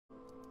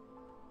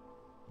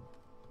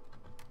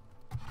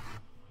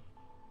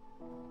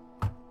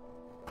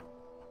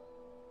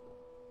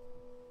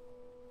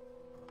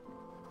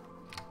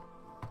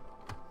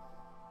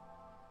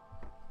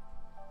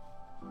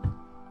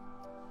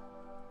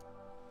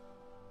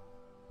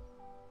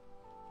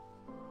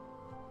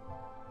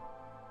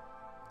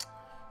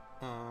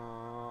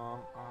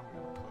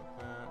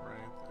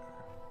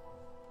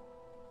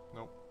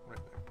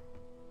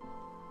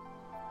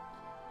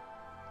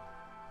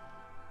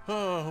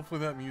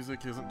Hopefully that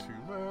music isn't too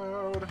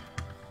loud.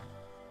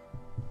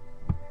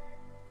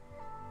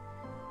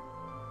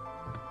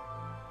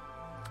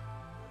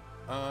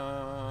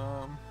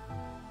 I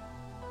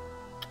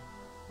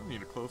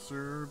need a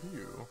closer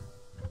view.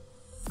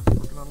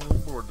 Working on a little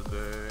board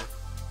today.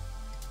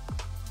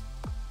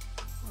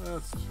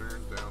 Let's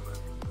turn down that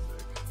music.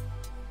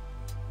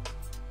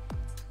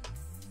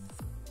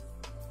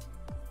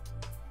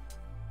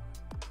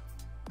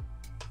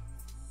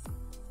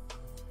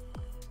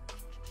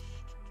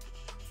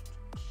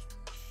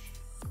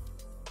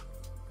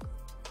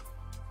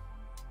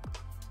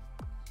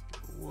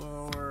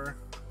 Lower.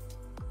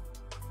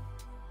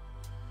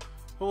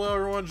 Hello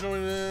everyone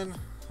joining in.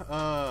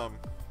 Sorry,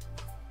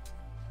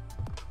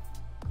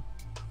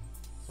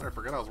 I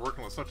forgot I was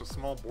working with such a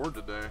small board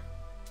today.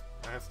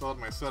 I still had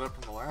my setup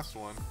from the last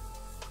one.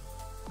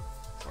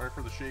 Sorry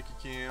for the shaky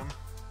cam.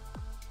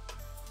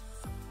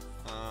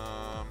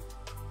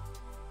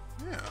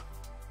 Yeah.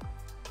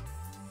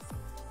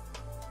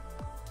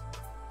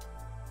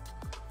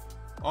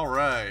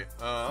 Alright,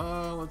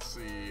 let's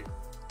see.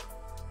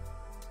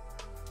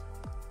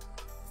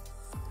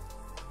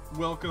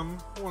 Welcome,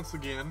 once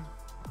again,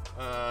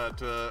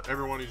 to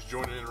everyone who's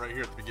joining in right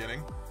here at the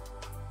beginning.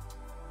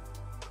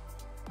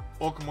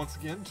 Welcome once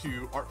again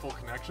to Artful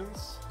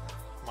Connections.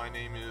 My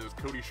name is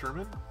Cody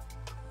Sherman.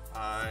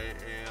 I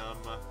am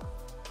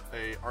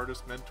a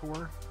artist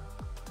mentor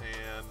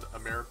and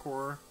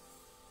AmeriCorps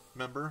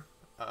member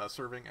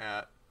serving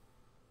at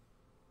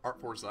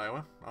ArtForce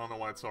Iowa. I don't know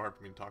why it's so hard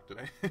for me to talk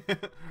today.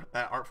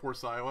 At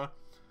ArtForce Iowa.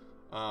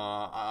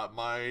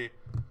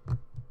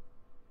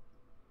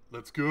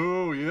 Let's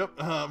go, yep.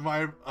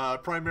 My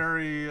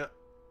primary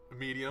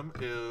medium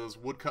is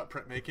woodcut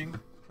printmaking.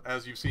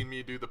 As you've seen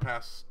me do the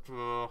past,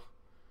 God,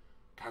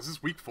 is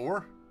this week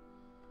 4?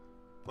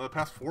 The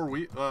past 4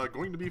 weeks,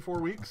 going to be 4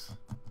 weeks.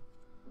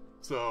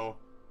 So,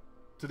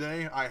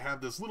 today I have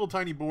this little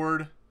tiny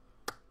board,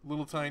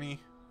 little tiny.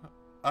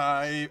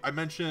 I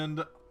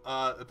mentioned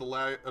at the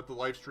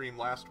live stream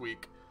last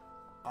week,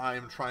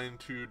 I'm trying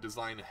to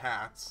design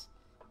hats,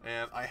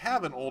 and I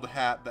have an old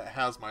hat that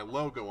has my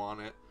logo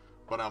on it,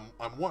 but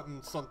I'm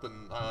wanting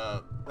something.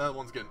 That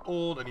one's getting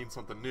old. I need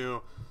something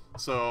new,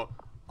 so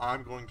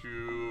I'm going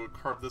to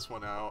carve this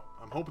one out.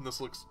 I'm hoping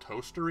this looks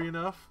toastery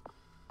enough.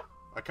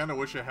 I kind of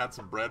wish I had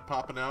some bread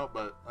popping out,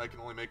 but I can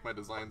only make my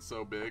design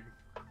so big.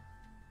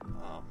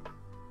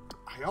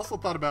 I also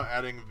thought about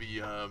adding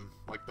the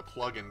like the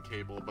plug-in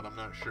cable, but I'm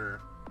not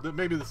sure.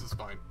 Maybe this is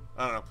fine.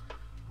 I don't know.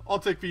 I'll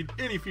take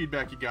any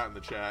feedback you got in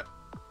the chat.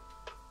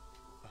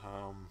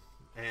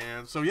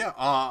 And so yeah,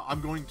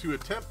 I'm going to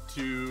attempt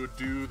to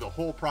do the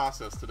whole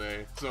process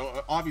today.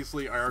 So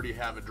obviously I already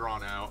have it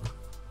drawn out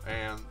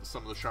and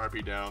some of the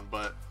Sharpie down,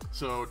 but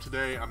so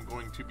today I'm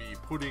going to be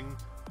putting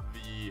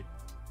the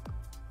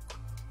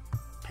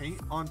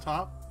paint on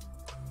top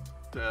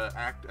to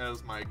act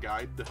as my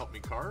guide to help me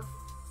carve,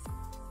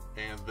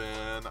 and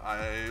then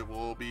I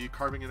will be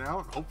carving it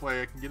out, and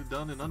hopefully I can get it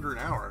done in under an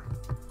hour.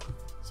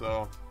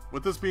 So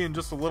with this being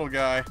just a little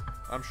guy,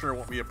 I'm sure it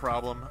won't be a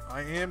problem.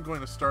 I am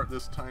going to start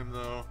this time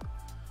though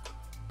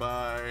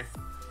by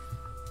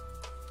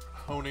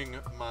honing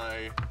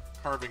my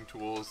carving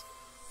tools.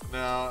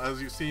 Now,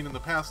 as you've seen in the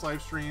past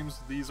live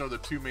streams, these are the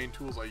two main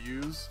tools I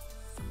use.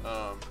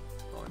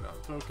 Probably not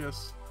in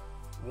focus.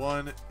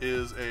 One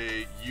is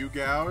a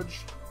U-gouge.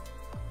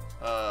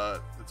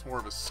 It's more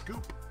of a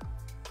scoop,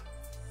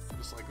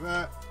 just like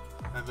that.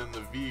 And then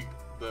the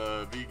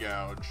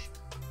V-gouge.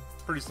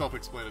 Pretty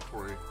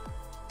self-explanatory.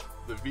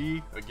 The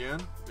V, again,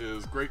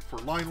 is great for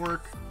line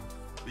work.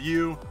 The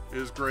U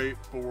is great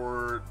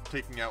for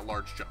taking out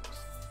large chunks.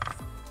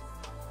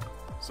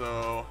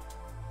 So,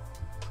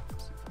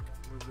 let's see if I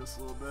can move this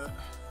a little bit.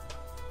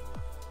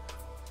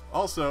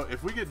 Also,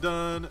 if we get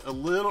done a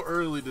little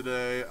early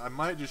today, I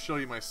might just show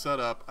you my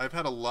setup. I've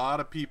had a lot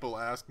of people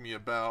ask me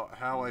about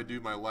how I do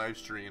my live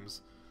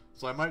streams,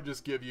 so I might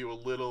just give you a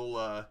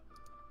little,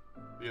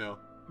 you know,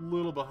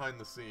 little behind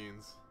the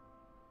scenes.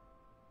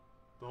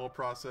 The whole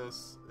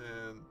process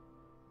in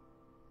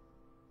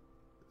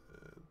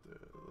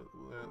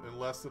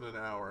less than an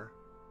hour.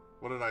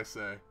 What did I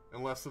say?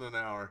 In less than an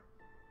hour.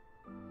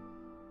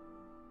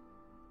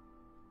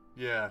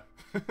 Yeah.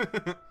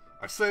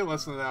 I say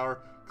less than an hour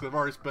because I've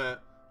already spent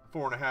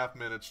 4.5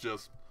 minutes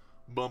just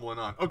bumbling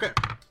on. Okay,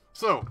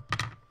 so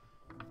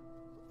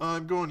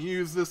I'm going to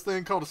use this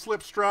thing called a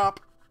slip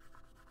strop.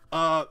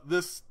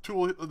 This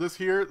tool, this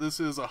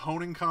is a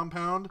honing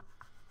compound.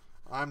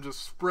 I'm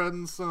just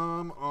spreading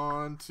some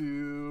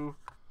onto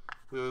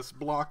this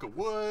block of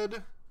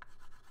wood.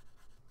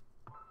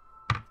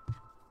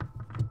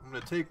 I'm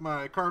going to take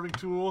my carving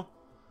tool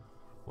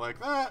like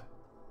that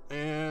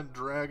and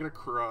drag it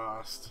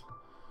across.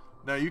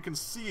 Now you can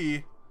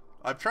see,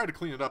 I've tried to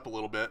clean it up a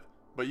little bit,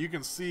 but you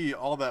can see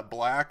all that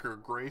black or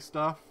gray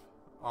stuff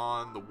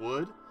on the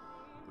wood.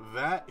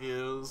 That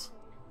is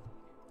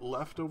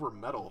leftover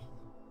metal.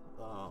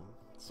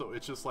 So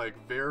it's just like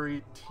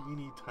very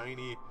teeny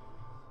tiny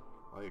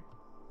like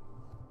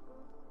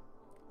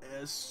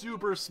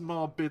super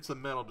small bits of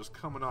metal just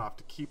coming off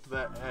to keep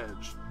that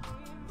edge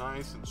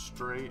nice and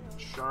straight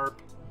and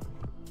sharp.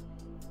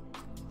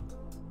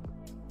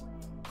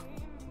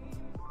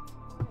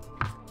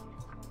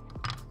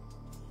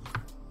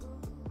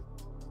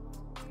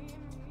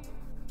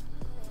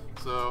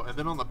 So, and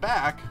then on the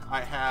back,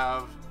 I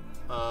have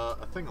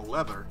a thing of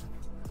leather.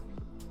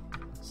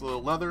 So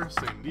leather,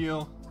 same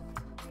deal.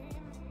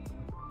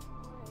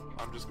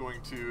 I'm just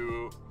going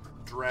to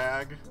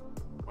drag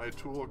my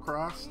tool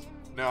across.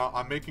 Now,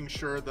 I'm making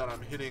sure that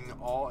I'm hitting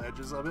all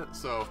edges of it.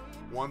 So,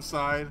 one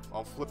side,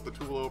 I'll flip the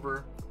tool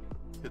over,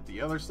 hit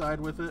the other side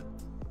with it.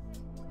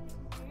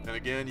 And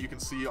again, you can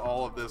see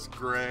all of this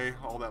gray,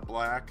 all that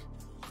black.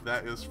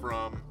 That is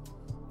from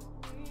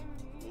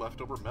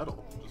leftover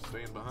metal, just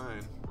staying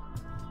behind.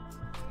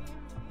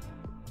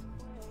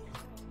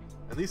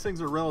 And these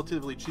things are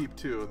relatively cheap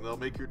too, and they'll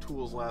make your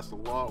tools last a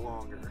lot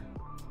longer.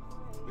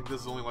 I think this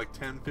is only like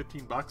 10,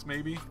 15 bucks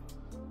maybe.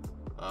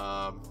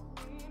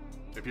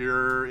 If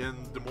you're in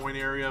Des Moines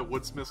area,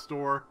 Woodsmith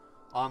store,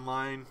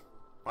 online,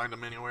 find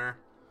them anywhere.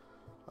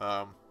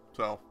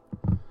 So,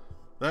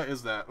 that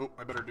is that. Oh,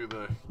 I better do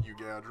the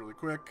U-gouge really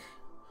quick.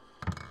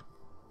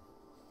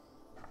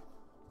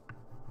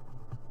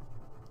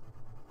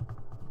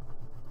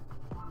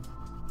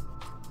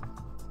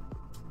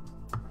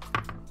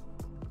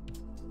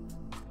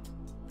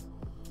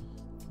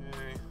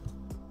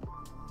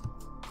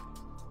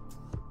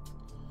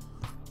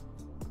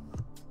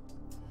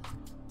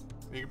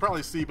 You can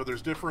probably see, but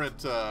there's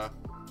different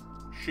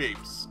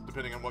shapes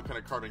depending on what kind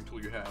of carving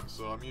tool you have.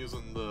 So I'm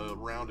using the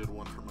rounded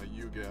one for my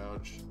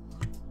U-gouge.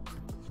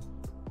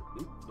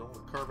 Oop, don't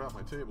want to carve out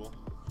my table.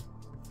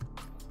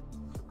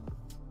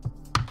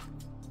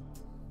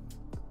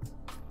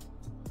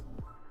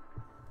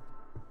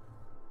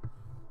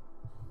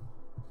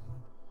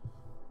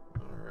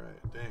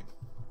 Alright, dang.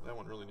 That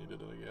one really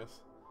needed it, I guess.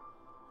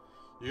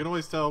 You can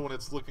always tell when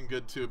it's looking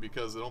good too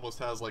because it almost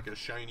has like a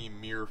shiny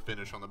mirror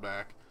finish on the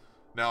back.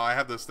 Now I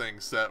have this thing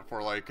set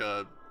for like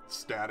a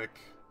static,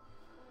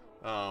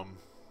 what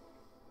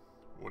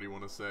do you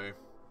want to say?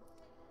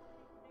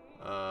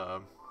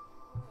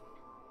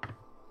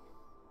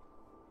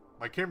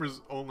 My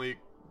camera's only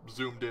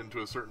zoomed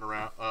into a certain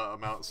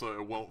amount, so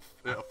it won't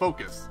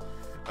focus.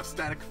 A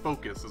static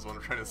focus is what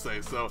I'm trying to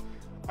say. So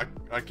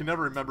I can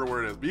never remember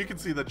where it is, but you can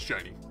see that it's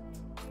shiny.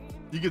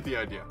 You get the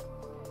idea.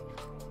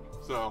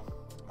 So,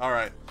 all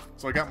right.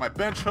 So I got my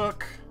bench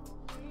hook.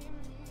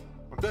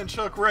 My bench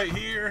hook right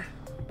here.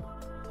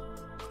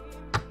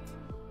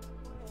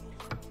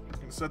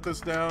 Set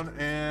this down,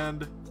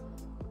 and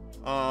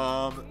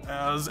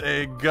as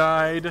a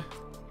guide,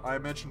 I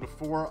mentioned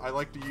before, I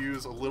like to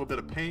use a little bit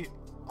of paint.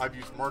 I've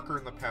used marker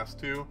in the past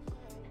too,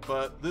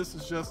 but this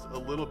is just a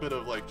little bit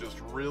of like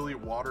just really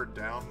watered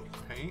down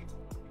paint,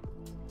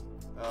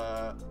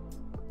 and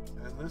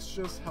this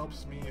just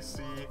helps me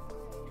see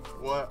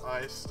what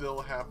I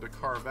still have to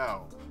carve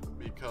out,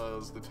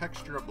 because the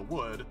texture of the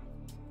wood,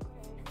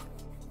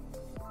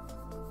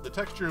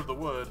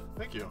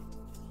 thank you,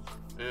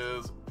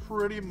 is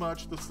pretty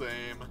much the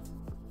same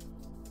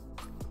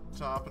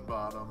top and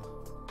bottom.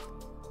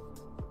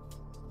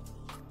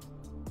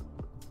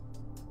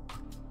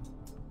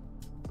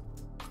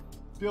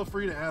 Feel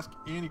free to ask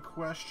any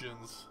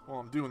questions while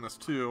I'm doing this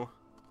too,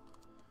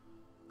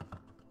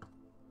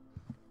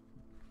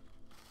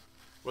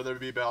 whether it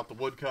be about the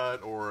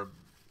woodcut or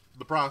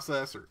the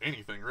process or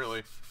anything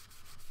really.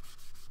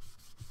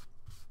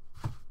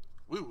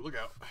 Woo, look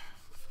out.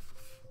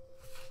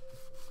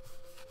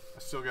 I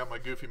still got my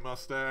goofy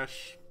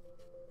mustache.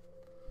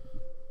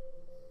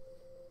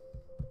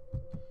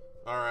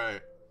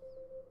 Alright.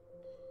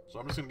 So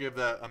I'm just going to give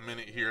that a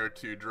minute here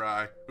to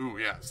dry. Ooh,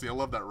 yeah. See, I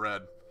love that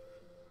red.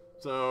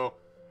 So,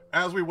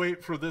 as we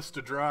wait for this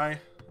to dry,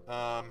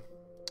 why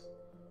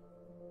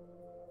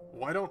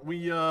don't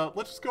we,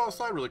 let's just go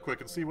outside really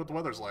quick and see what the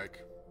weather's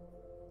like.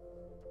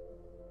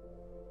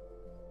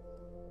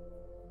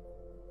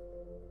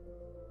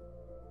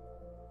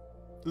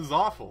 This is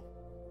awful.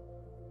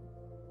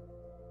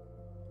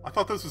 I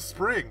thought this was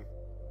spring.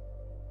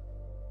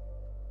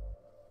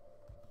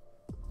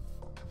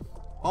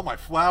 All my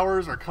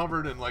flowers are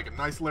covered in like a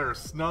nice layer of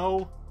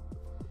snow.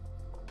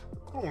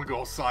 I don't want to go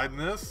outside in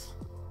this.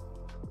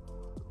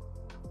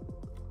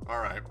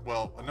 Alright,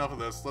 well, enough of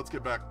this. Let's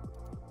get back.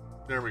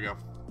 There we go.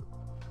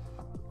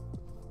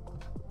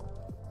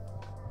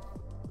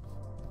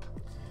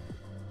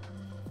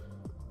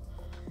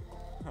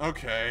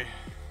 Okay.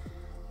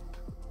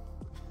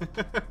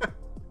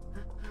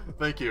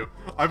 Thank you.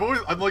 I'm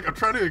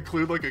trying to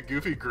include like a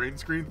goofy green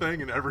screen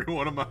thing in every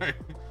one of my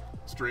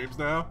streams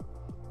now.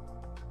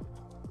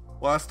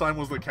 Last time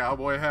was the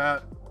cowboy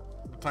hat.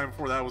 The time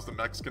before that was the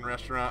Mexican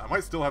restaurant. I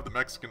might still have the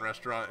Mexican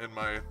restaurant in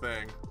my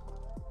thing.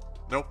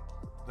 Nope.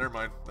 Never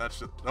mind. That's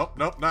just... Nope,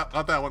 nope, not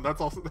that one.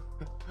 That's also...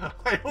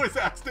 I always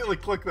accidentally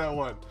click that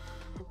one.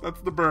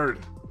 That's the bird.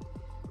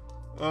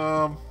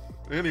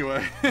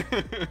 Anyway.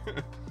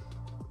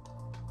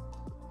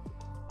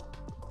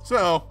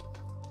 So...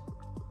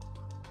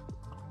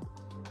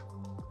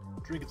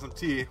 drinking some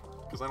tea.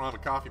 because I don't have a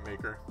coffee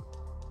maker.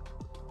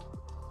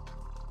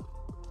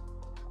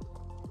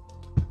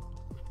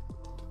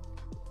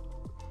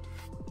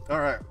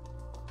 Alright.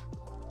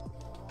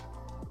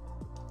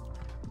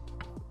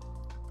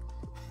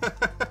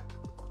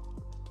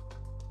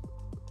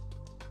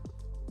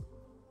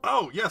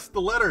 Oh, yes, the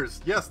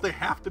letters. Yes, they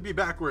have to be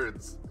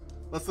backwards.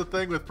 That's the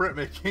thing with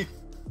printmaking.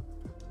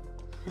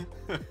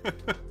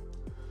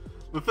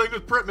 The thing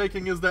with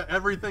printmaking is that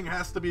everything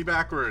has to be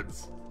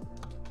backwards.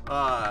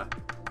 That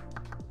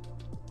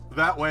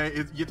way,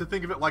 you have to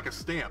think of it like a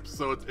stamp,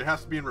 so it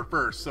has to be in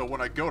reverse. So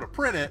when I go to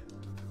print it,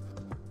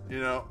 you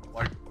know,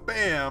 like,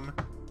 bam,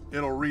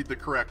 it'll read the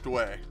correct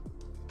way.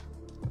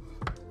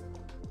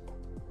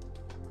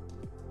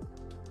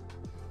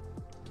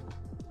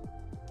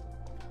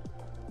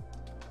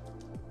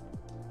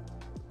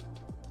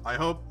 I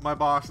hope my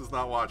boss is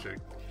not watching.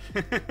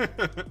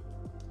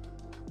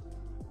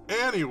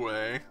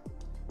 Anyway.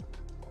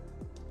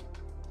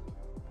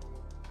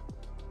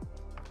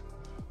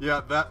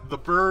 Yeah, the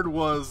bird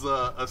was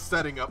a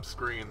setting up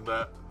screen.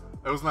 That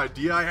was an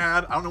idea I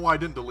had. I don't know why I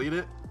didn't delete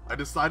it. I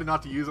decided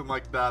not to use it. I'm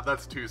like,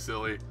 that's too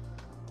silly.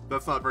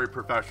 That's not very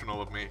professional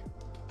of me.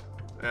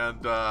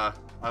 And I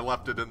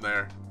left it in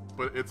there.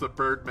 But it's a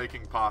bird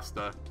making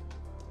pasta.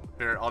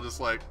 Here, I'll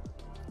just like...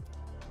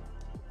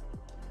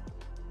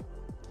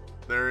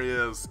 There he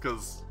is,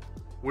 because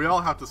we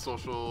all have to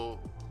social,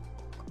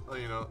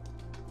 you know.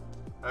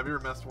 Have you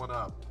ever messed one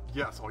up?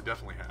 Yes, I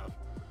definitely have.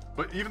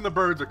 But even the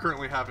birds are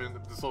currently having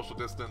the social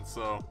distance,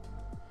 so,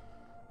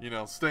 you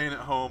know, staying at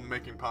home,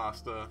 making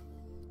pasta,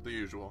 the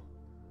usual.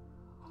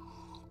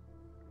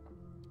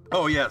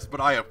 Oh yes,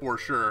 but I have for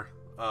sure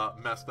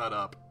messed that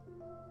up.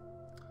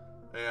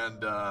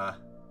 And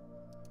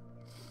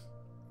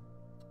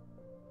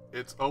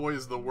it's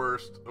always the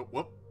worst. Oh,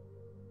 whoop.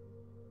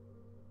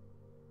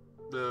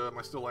 Am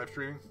I still live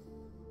streaming?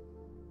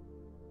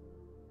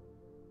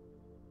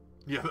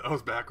 Yeah, that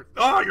was backwards.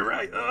 Oh, you're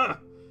right.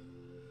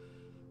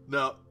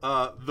 No,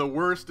 the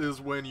worst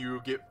is when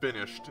you get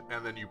finished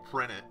and then you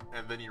print it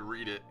and then you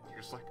read it. You're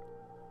just like,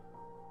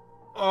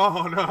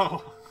 oh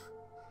no.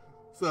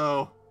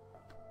 So,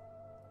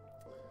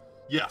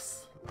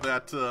 yes,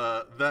 that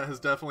has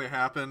definitely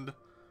happened.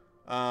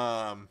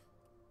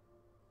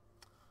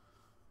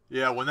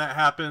 Yeah, when that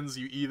happens,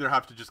 you either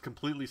have to just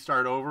completely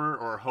start over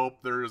or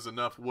hope there's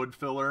enough wood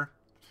filler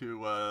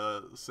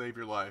to save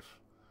your life.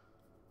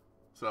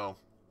 So,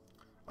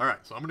 alright,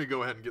 so I'm going to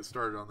go ahead and get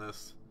started on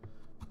this.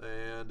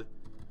 And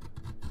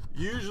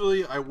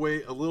usually I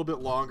wait a little bit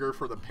longer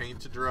for the paint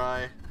to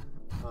dry,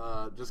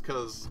 just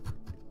because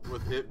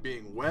with it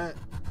being wet,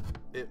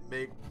 it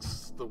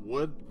makes the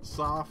wood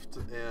soft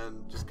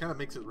and just kind of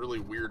makes it really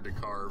weird to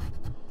carve.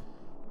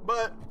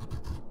 But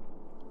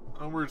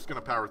we're just going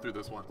to power through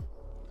this one.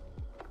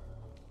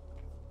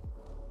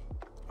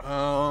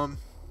 I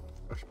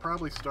should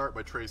probably start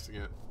by tracing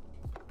it.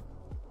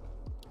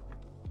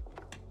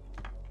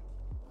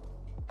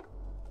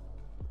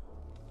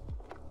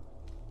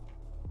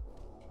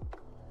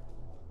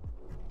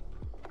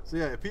 So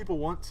yeah, if people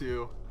want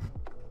to,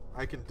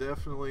 I can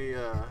definitely,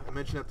 I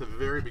mentioned at the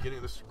very beginning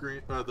of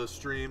the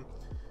stream,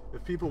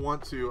 if people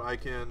want to, I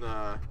can,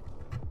 there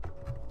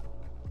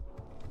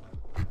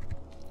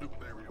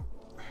we go.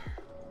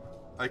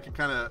 I can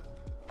kind of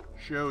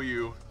show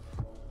you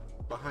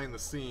behind the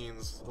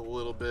scenes a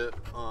little bit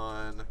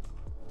on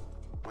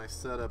my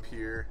setup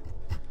here,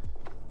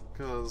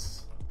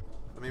 because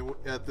I mean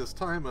at this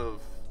time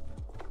of,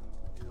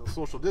 you know,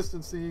 social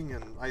distancing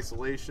and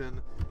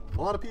isolation,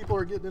 a lot of people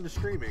are getting into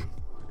streaming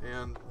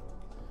and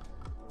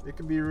it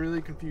can be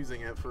really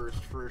confusing at first,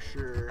 for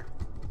sure.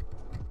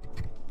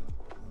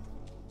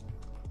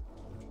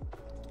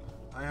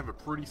 I have a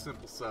pretty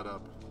simple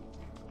setup.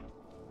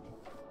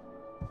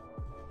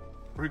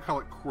 We call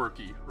it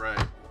quirky,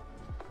 right?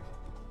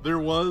 There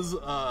was,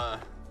 I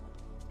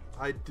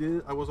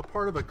was a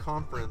part of a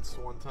conference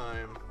one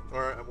time,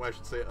 or I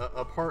should say,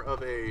 a part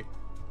of a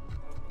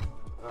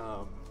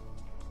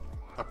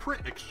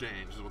print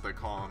exchange is what they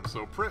call them.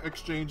 So print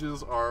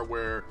exchanges are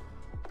where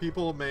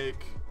people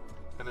make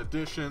an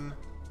edition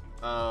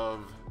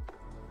of,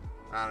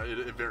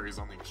 it varies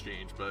on the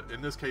exchange, but in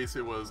this case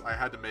it was, I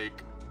had to make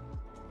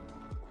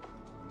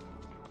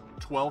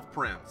 12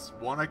 prints.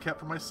 One I kept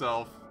for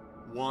myself,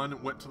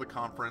 one went to the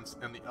conference,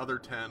 and the other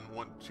 10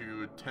 went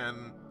to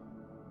 10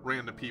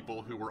 random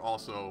people who were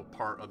also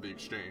part of the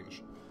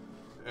exchange.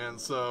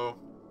 And so,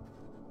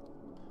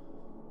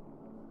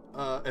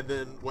 and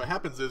then what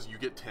happens is you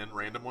get 10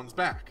 random ones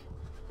back.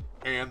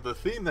 And the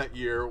theme that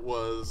year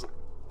was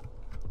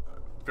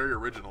very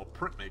original,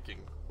 printmaking.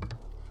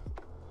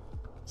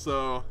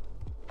 So,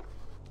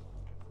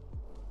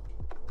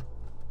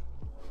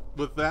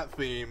 with that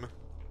theme,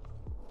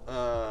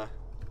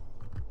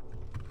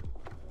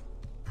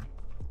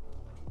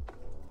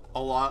 a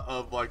lot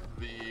of like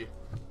the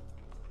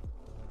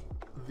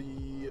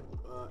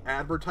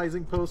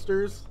advertising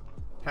posters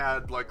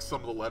had like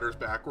some of the letters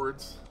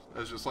backwards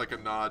as just like a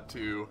nod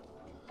to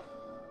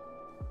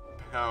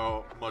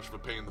how much of a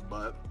pain in the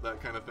butt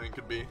that kind of thing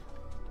could be.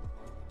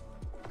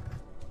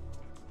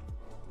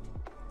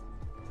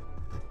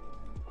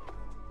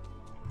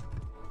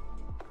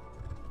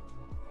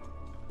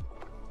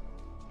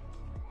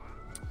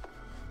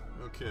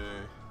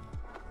 Okay.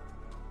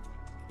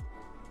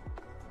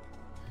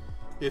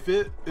 If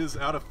it is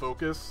out of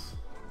focus,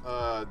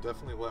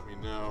 definitely let me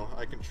know.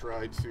 I can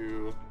try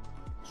to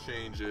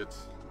change it.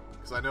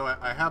 Because I know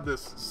I have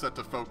this set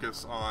to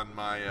focus on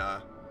my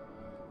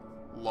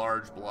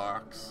large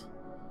blocks.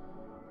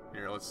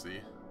 Here, let's see.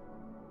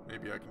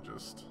 Maybe I can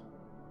just...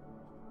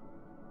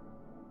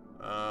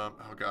 oh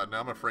god, now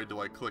I'm afraid to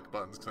like click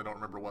buttons because I don't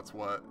remember what's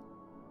what.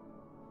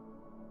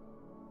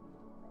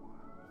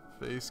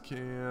 Face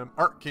cam,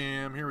 art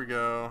cam, here we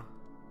go.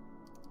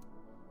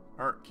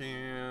 Art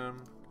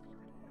cam.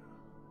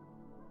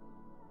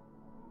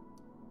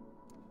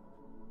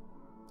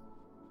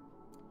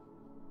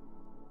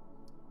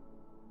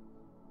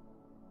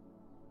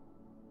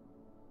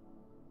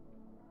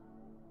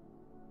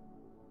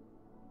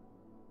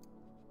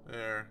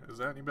 There, is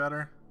that any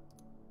better?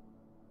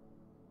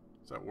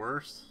 Is that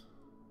worse?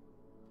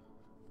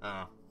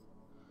 Oh.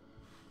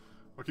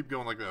 We'll keep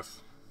going like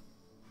this.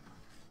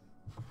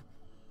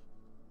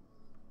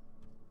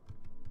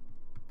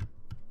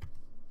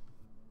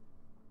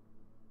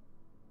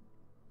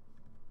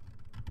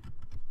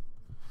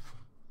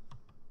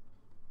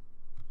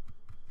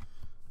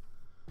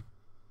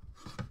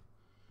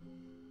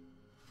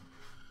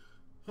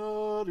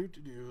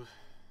 Do.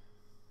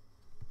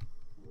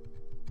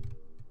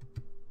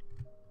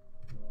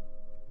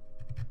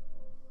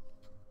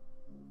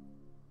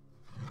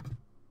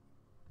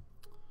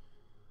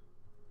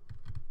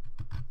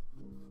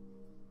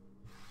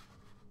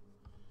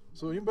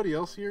 So anybody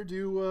else here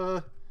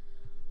do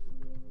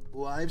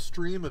live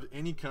stream of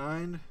any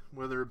kind,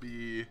 whether it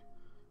be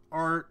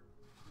art,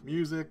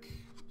 music,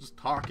 just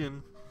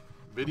talking,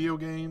 video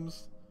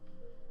games?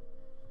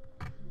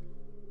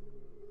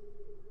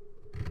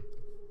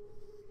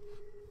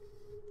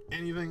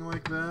 Anything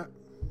like that?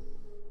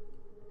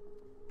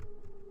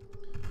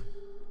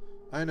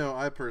 I know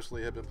I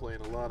personally have been playing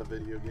a lot of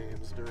video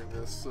games during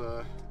this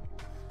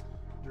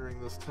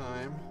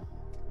time,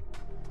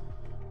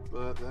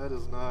 but that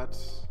is not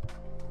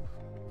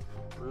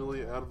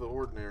really out of the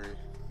ordinary.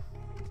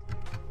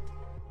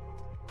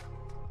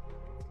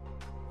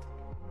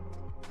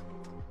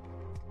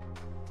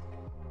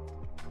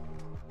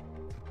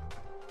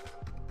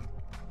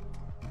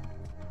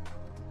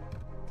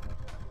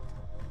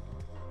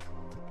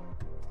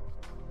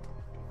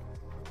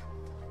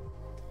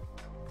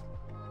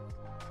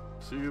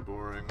 Too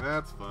boring,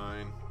 that's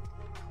fine.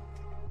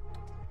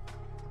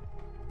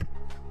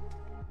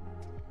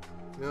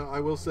 Now, I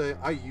will say,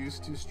 I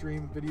used to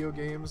stream video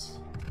games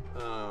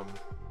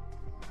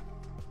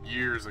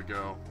years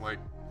ago. Like,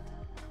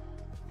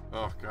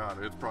 oh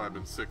god, it's probably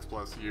been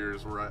 6+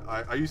 years where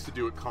I used to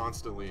do it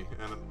constantly.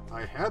 And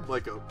I had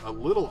like a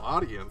little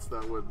audience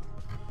that would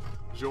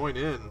join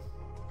in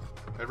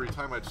every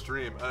time I'd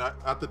stream. And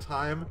at the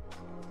time,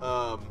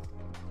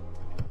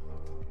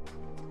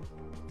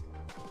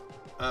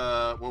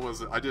 what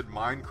was it? I did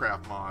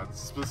Minecraft mods,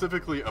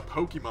 specifically a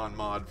Pokemon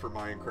mod for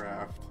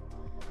Minecraft.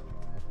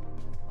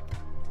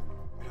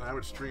 And I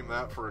would stream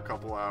that for a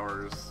couple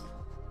hours.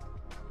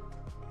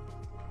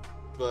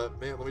 But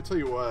man, let me tell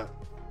you what.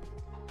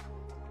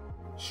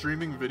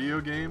 Streaming video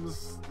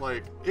games,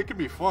 like, it can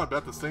be fun, but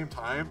at the same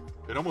time,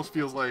 it almost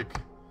feels like,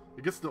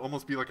 it gets to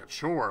almost be like a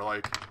chore.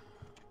 Like,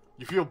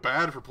 you feel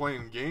bad for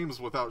playing games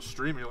without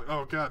streaming. You're like,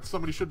 oh god,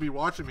 somebody should be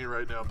watching me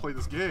right now play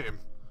this game.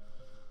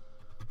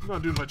 I'm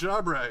not doing my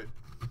job right.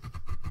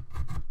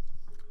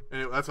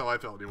 Anyway, that's how I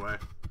felt anyway.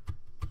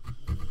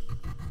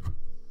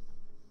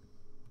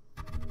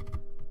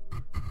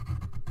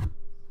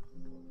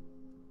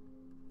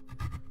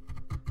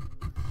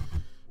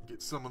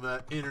 Get some of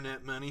that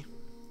internet money.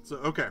 So,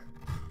 okay.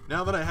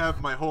 Now that I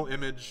have my whole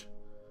image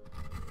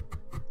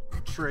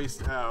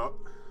traced out,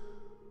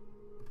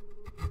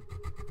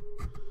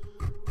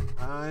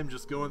 I'm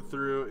just going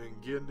through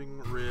and getting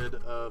rid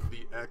of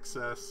the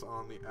excess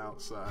on the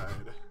outside.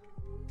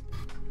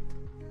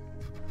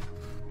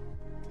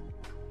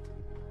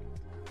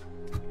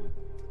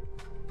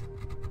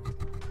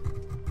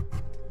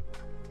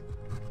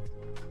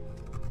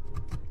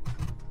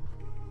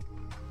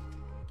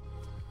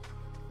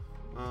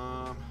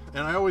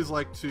 And I always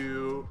like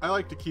to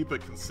keep a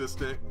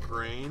consistent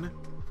grain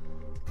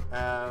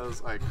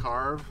as I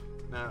carve.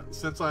 Now,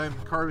 since I'm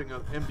carving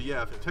an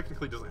MDF, it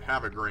technically doesn't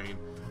have a grain,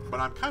 but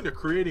I'm kind of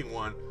creating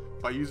one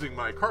by using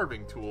my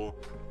carving tool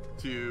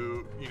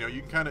to, you know,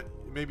 you can kind of,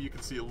 maybe you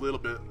can see a little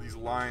bit these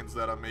lines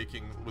that I'm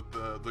making with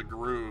the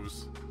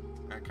grooves.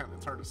 And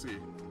it's hard to see,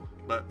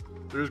 but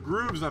there's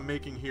grooves I'm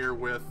making here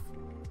with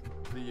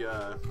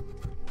the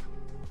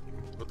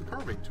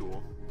carving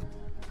tool.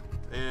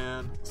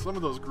 And some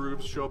of those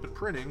grooves show up in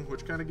printing,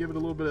 which kind of give it a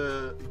little bit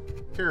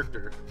of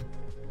character.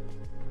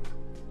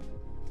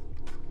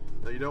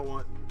 Now you don't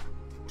want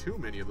too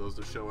many of those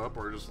to show up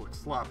or just look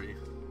sloppy.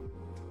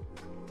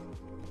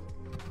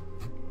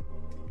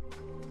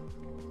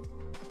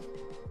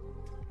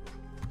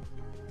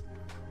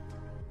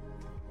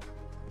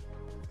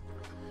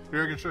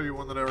 Here, I can show you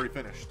one that I already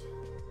finished.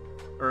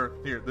 Or,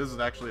 here, this is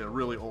actually a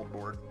really old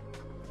board.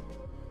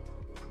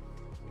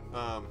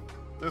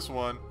 This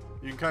one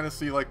You can kind of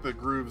see like the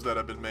grooves that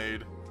have been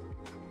made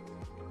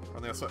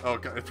on the outside. Oh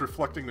god, it's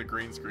reflecting the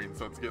green screen,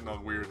 so it's getting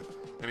all weird.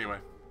 Anyway.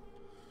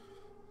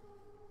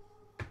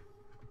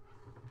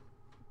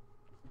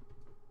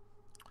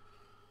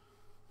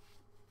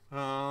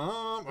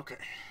 Okay.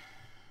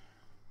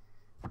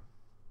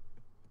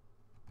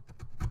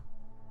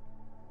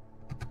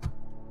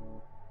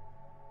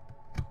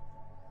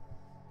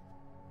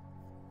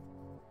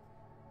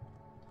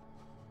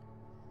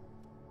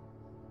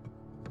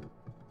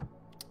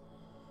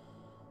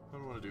 How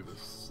do I want to do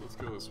this? Let's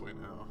go this way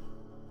now.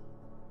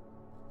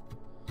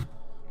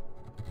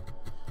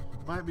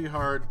 Might be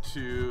hard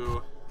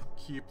to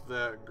keep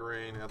that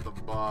grain at the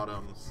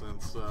bottom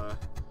since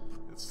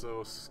it's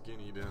so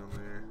skinny down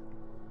there.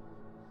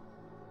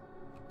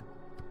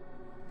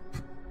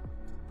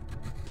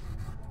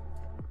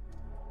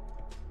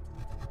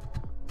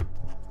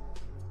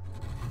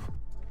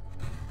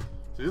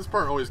 See, this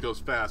part always goes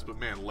fast, but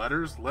man,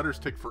 letters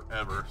take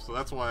forever. So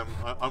that's why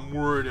I'm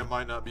worried I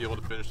might not be able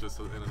to finish this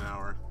in an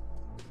hour.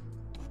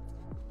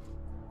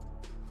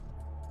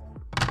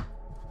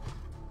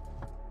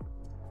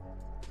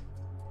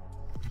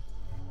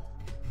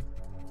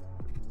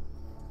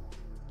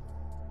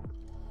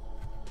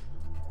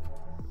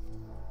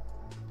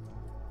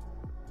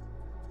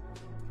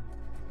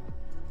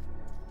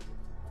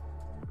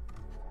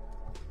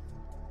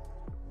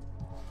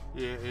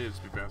 Yeah, it'd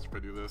just be faster if I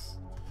do this.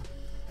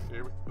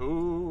 Here we,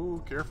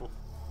 oh, careful.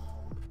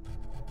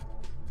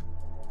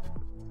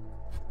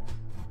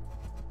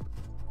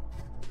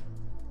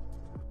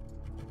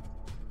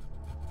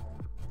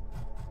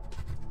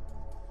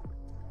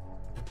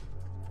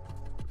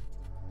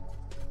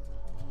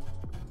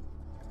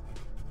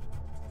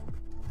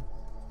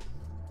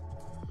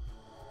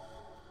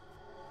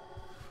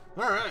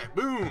 All right,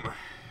 boom.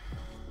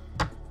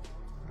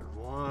 There's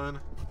one.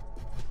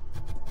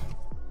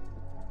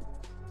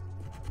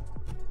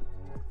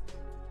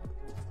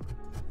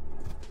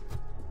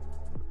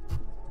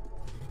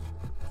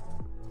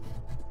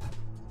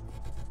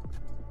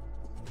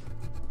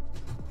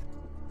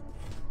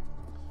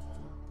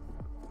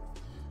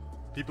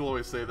 People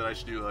always say that I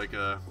should do like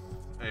a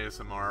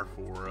ASMR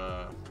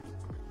for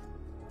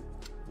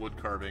wood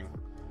carving.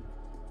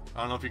 I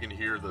don't know if you can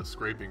hear the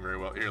scraping very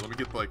well. Here, let me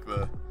get like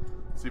the,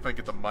 see if I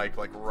can get the mic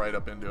like right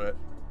up into it.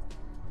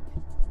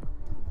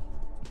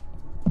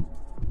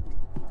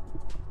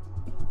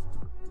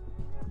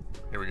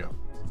 Here we go.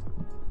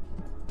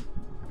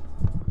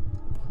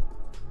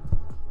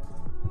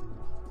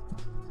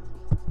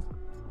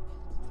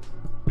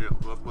 Here,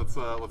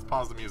 let's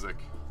pause the music.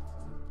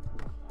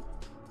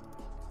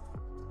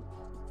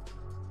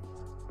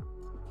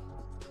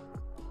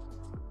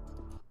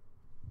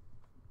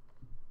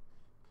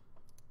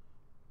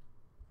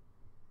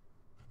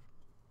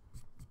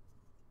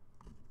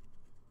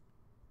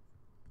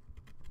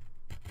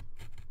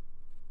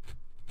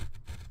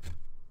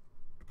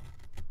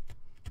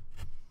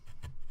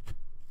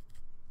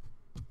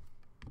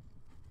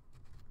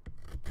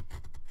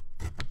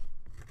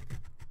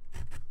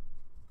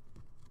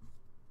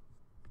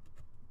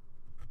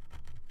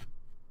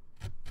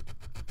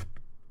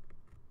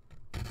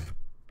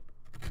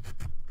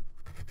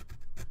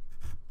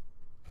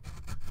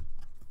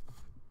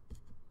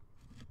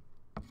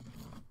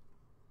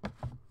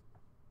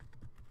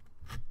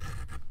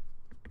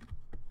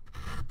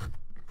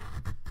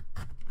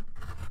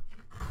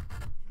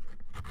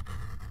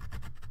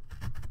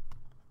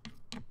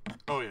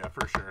 Oh yeah,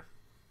 for sure.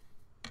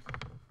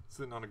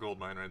 Sitting on a gold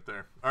mine right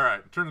there.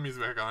 Alright, turn the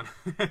music back on.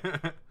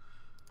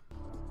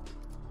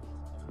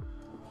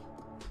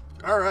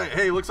 Alright,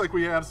 hey, looks like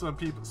we have some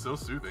people. So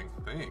soothing.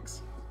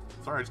 Thanks.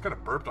 Sorry, I just kind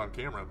of burped on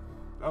camera.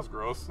 That was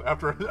gross.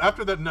 After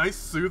that nice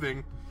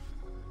soothing,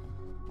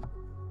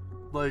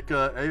 like,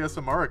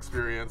 ASMR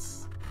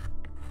experience.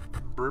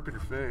 Burp in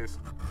your face.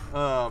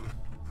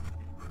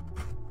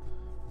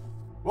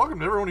 Welcome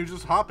to everyone who's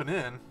just hopping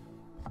in.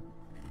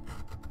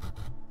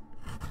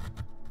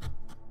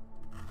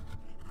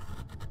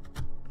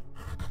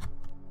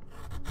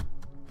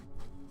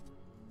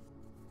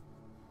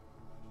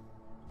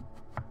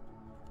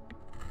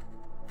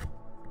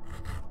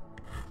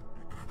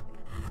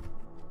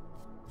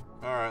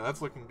 Alright,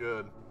 that's looking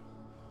good.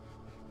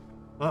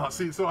 Oh,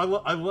 see, so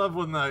I love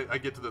when I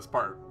get to this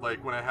part.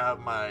 Like, when I have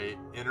my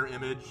inner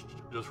image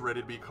just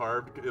ready to be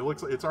carved. It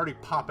looks like it's already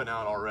popping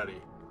out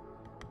already.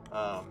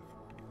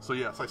 So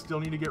yes, I still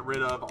need to get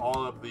rid of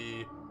all of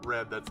the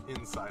red that's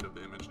inside of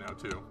the image now,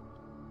 too.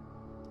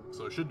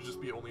 So it should just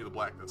be only the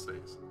black that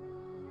stays.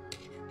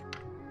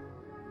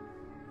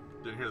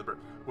 Didn't hear the bird.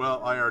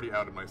 Well, I already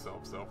outed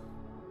myself, so...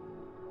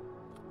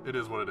 it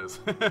is what it is.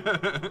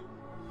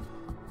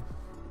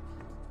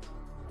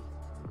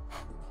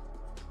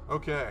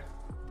 Okay.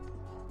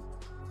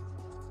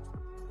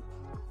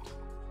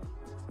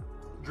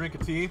 Drink a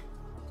tea.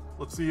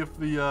 Let's see if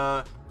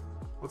the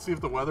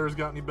weather's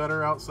got any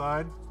better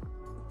outside.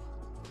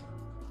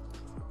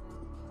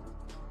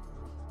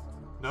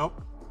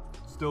 Nope.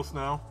 Still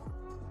snow.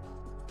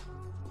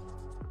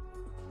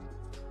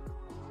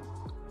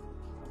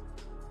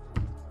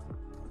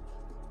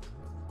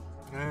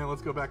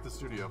 let's go back to the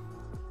studio.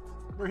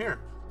 We're here.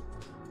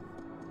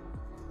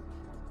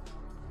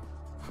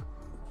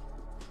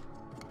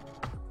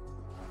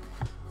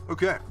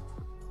 Okay.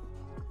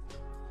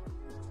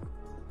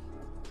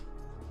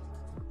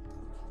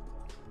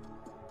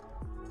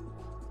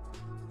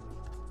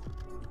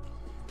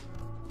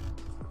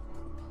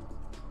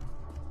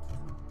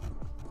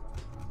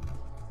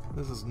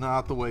 This is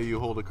not the way you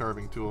hold a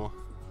carving tool,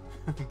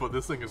 but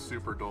this thing is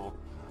super dull.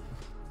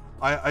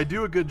 I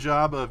do a good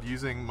job of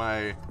using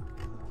my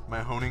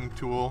honing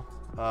tool,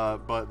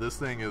 but this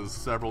thing is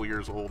several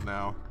years old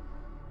now.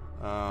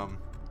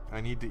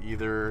 I need to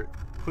either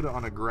put it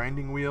on a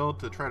grinding wheel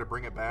to try to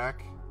bring it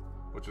back,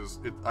 which is,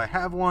 I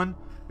have one,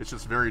 it's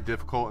just very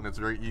difficult and it's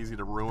very easy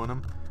to ruin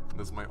them, and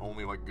this is my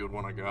only like good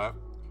one I got,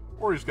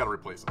 or you just gotta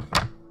replace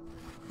it.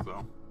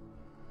 So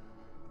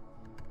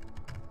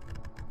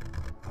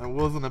I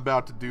wasn't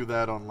about to do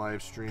that on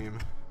live stream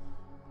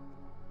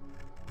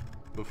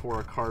before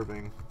a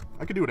carving.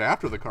 I could do it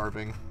after the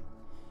carving,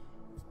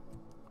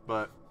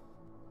 but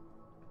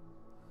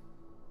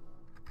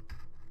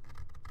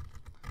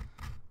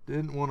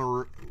didn't want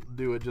to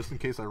do it just in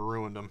case I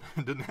ruined them.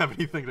 Didn't have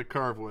anything to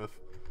carve with.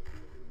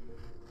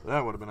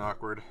 That would have been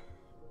awkward.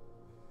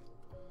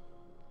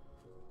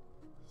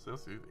 So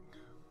soothing.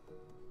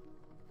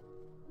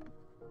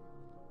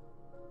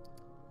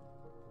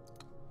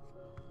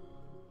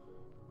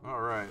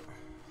 Alright.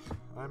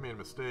 I made a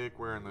mistake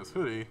wearing this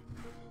hoodie.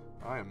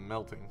 I am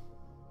melting.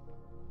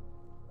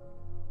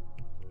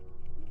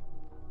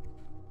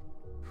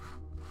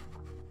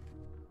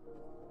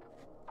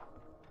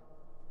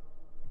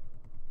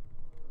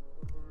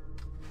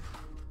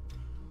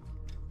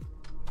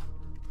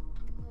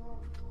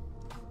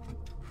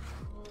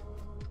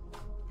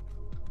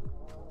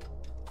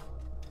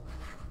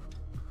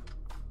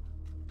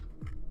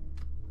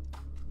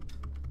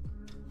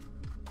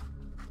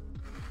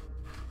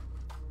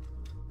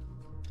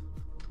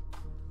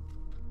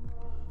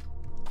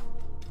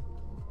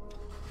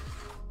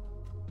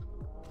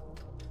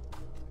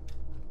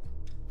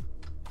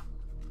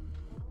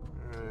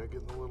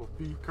 Getting the little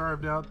feet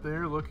carved out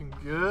there, looking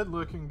good,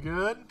 looking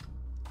good.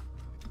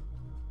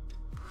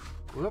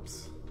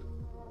 Whoops.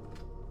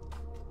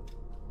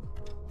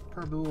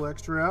 Carved a little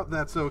extra out,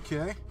 that's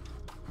okay.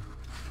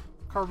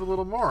 Carve a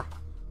little more,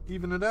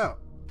 even it out.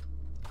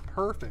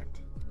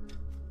 Perfect.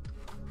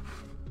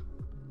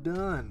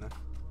 Done.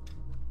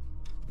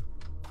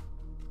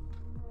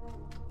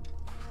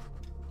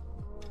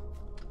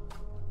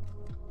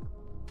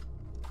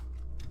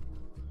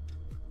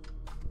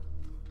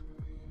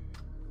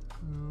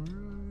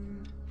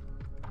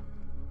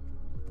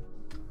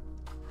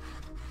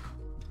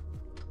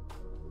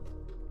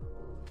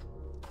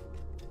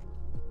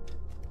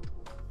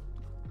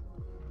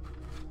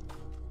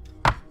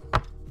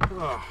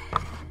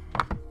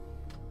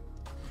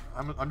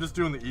 I'm just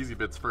doing the easy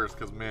bits first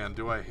because, man,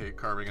 do I hate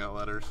carving out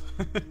letters.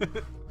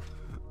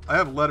 I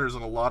have letters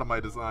in a lot of my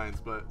designs,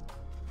 but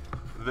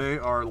they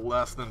are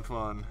less than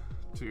fun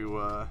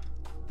to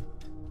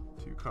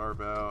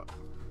carve out.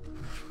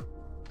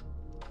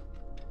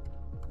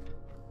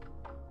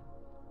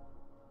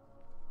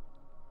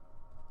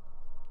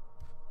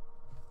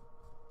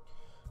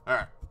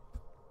 Alright.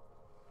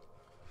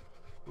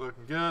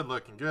 Looking good,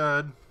 looking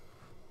good.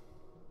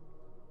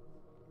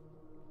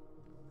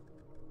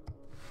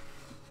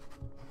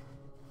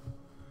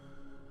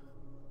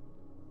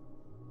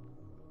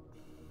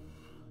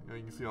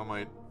 You can see all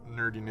my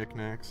nerdy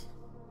knickknacks.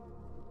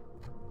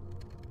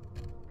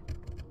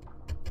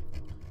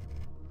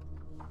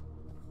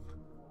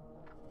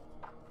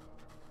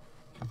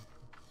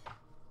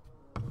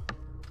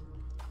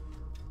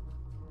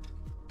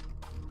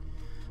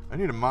 I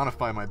need to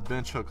modify my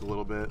bench hook a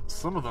little bit.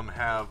 Some of them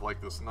have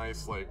like this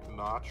nice like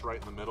notch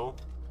right in the middle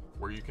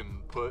where you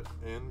can put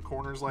in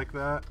corners like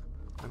that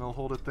and it'll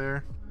hold it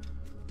there.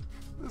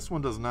 This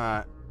one does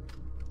not.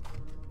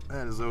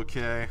 That is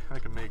okay. I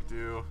can make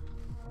do.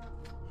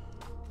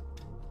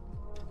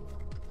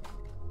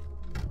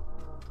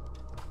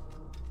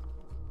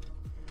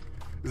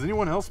 Is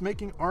anyone else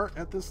making art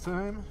at this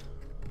time?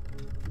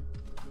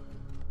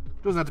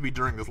 Doesn't have to be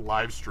during this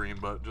live stream,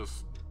 but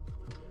just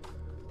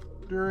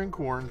during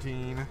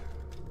quarantine.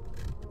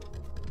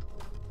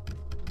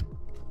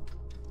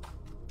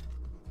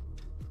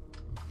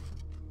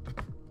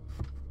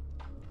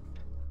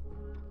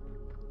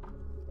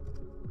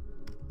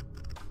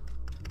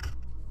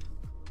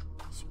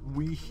 So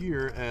we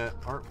here at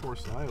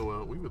ArtForce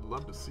Iowa, we would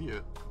love to see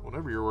it,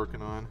 whatever you're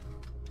working on.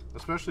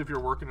 Especially if you're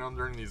working on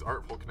during these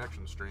Artful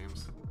Connection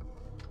streams.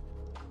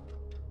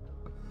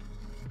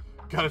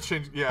 Gotta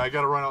change, yeah, I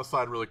gotta run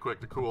outside really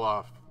quick to cool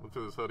off with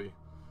this hoodie.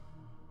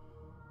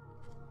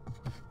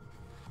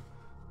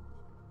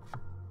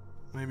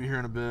 Maybe here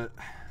in a bit.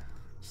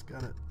 Just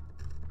gotta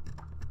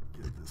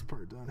get this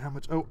part done. How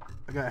much? Oh,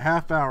 I got a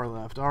half hour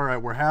left.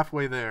 Alright, we're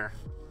halfway there.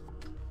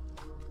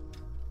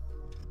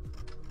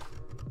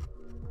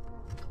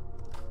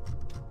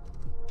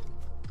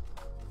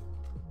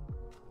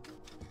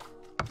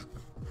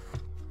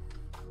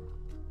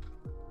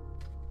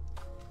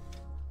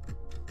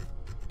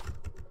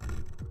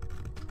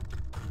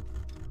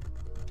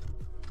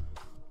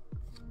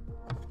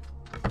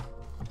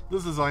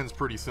 This design's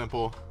pretty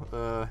simple.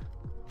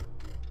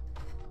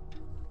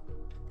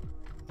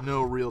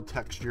 No real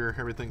texture.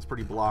 Everything's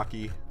pretty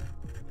blocky.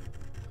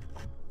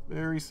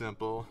 Very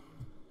simple.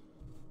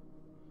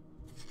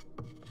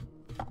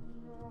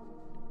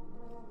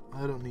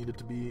 I don't need it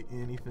to be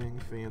anything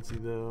fancy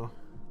though.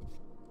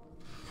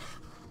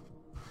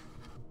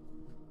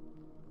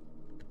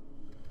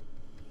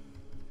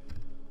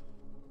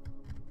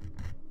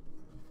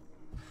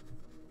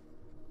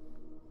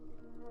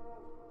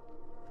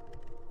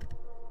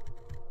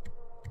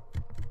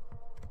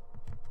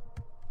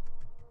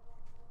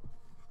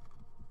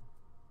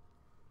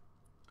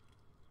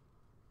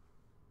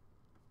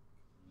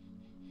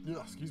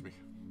 Yeah, excuse me.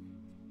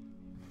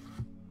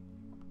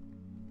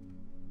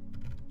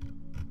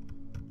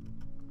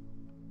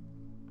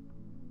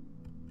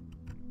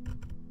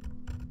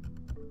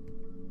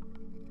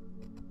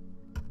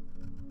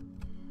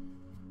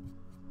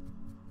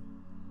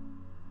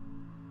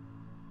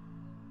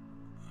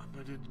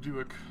 I did do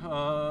a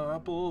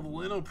couple of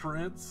lino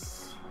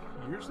prints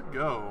years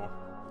ago.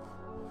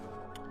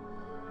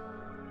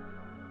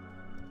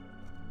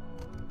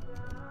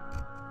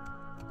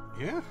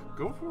 Yeah,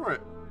 go for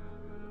it.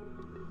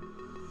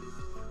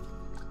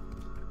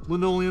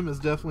 Linoleum is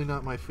definitely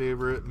not my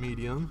favorite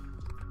medium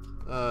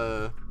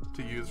to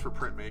use for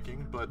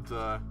printmaking, but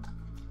I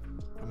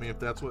mean, if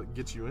that's what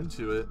gets you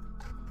into it,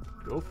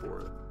 go for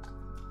it.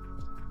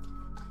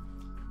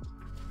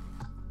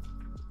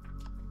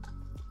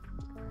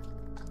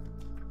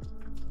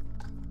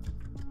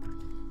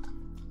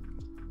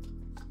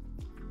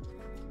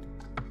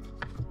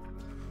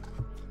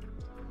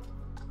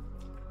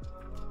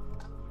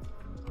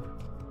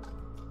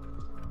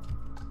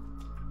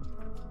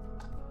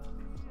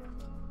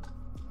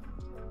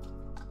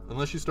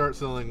 Unless you start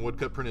selling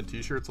woodcut printed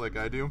t-shirts like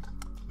I do,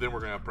 then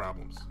we're gonna have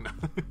problems.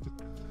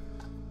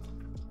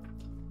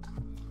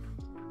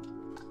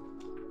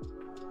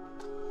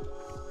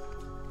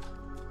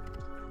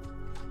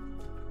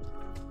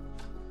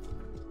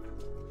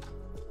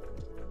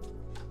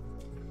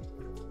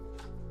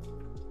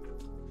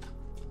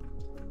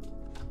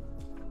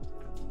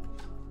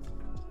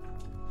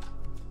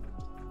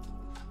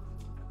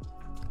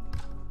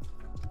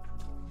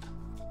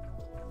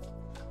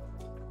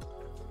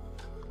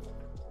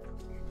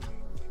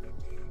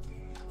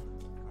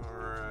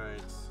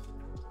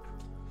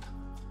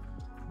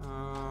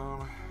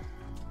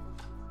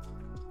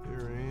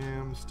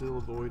 Still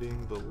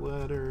avoiding the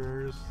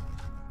letters.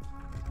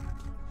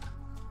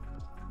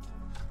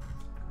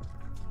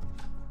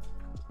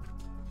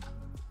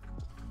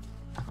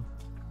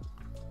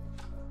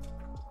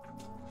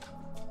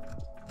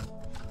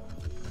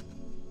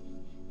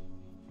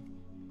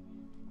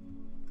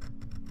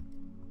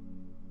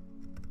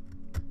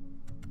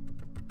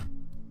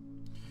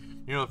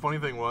 You know, the funny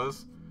thing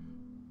was,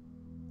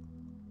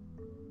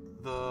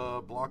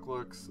 the block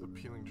looks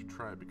appealing to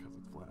try because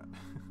it's flat.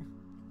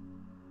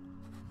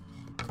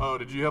 Oh,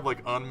 did you have like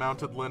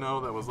unmounted lino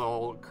that was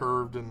all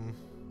curved and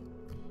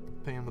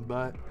pain in the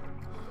butt?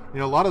 You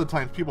know, a lot of the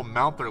times people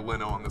mount their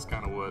lino on this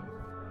kind of wood.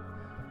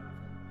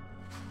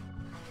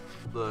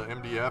 The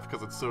MDF,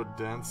 because it's so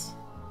dense.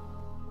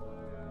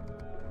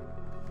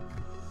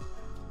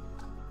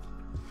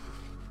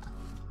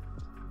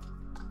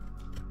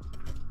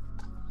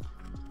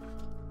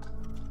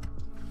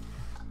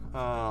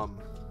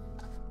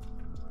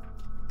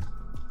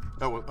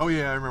 Oh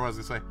yeah, I remember what I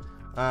was gonna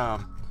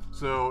say.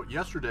 So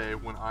yesterday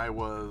when I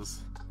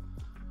was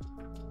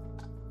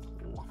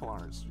Waffle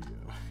Art Studio,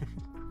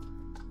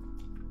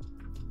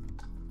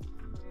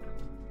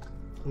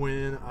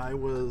 when I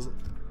was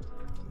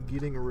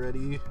getting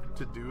ready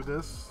to do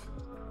this,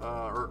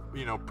 or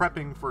you know,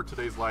 prepping for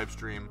today's live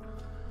stream,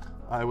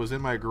 I was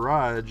in my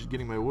garage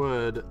getting my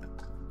wood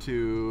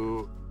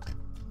to.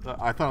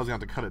 I thought I was gonna have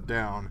to cut it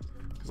down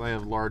because I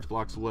have large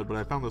blocks of wood, but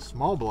I found this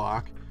small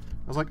block.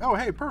 I was like, oh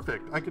hey,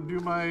 perfect! I can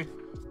do my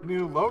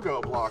new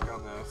logo block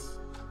on this.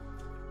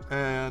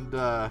 And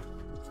I'm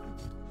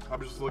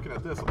just looking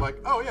at this. I'm like,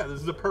 oh yeah,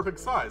 this is a perfect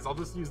size. I'll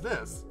just use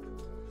this.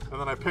 And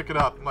then I pick it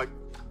up. I'm like,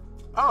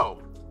 oh,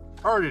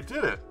 I already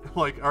did it.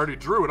 Like, I already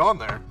drew it on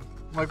there.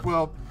 I'm like,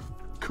 well,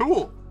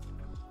 cool.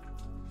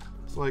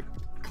 It's like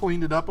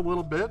cleaned it up a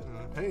little bit,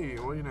 and hey,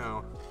 well, you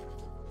know,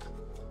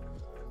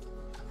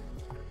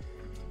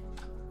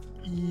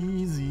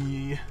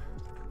 easy.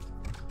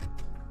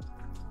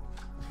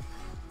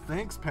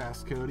 Thanks,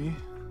 Past Cody.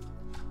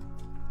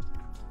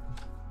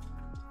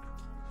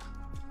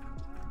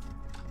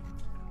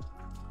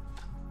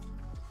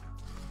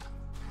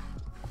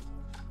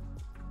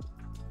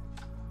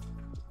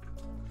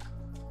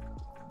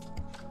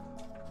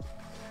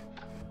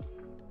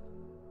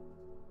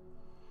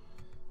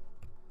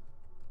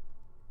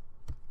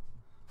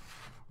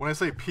 When I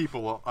say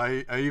people,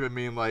 I even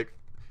mean like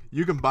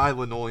you can buy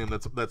linoleum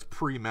that's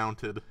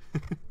pre-mounted.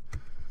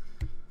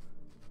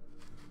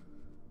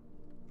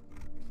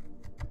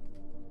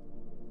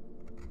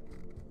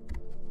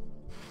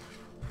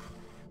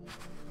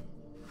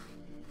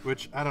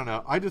 Which I don't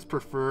know. I just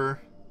prefer.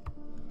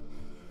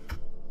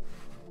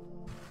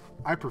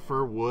 I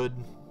prefer wood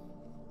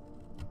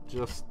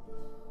just,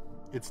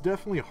 it's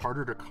definitely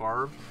harder to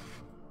carve,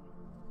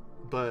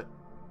 but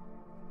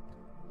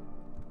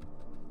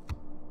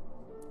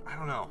I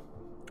don't know.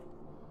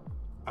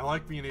 I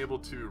like being able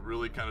to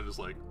really kind of just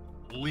like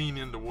lean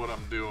into what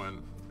I'm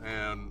doing,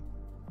 and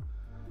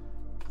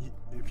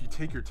if you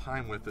take your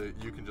time with it,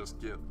 you can just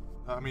get,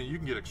 I mean, you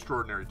can get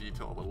extraordinary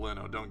detail with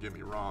lino, don't get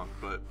me wrong,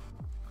 but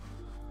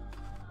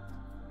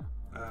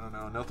I don't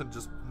know,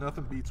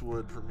 nothing beats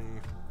wood for me.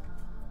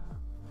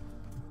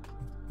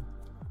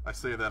 I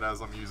say that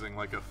as I'm using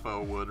like a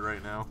faux wood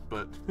right now,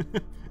 but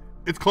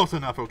it's close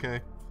enough,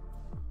 okay?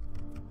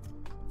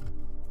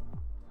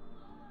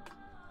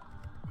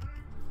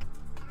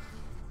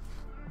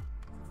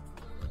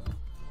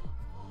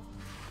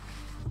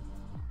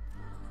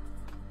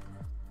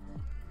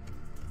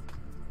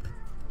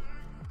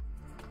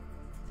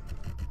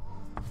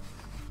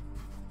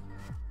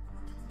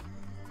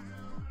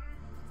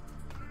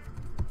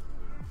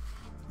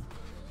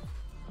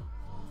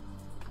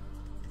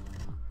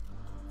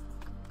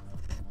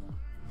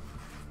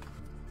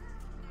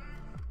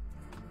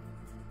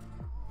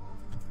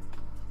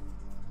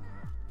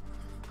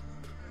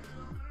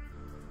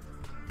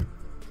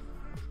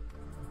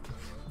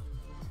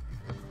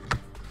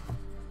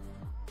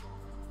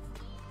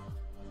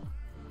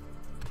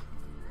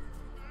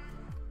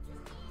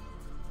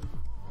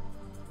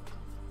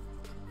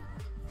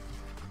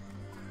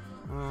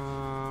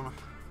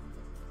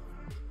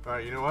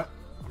 Alright, you know what?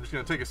 I'm just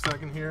going to take a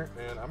second here,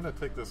 and I'm going to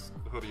take this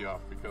hoodie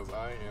off because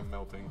I am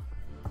melting.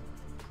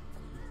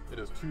 It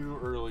is too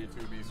early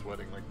to be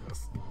sweating like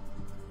this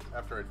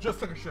after I just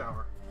took a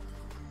shower.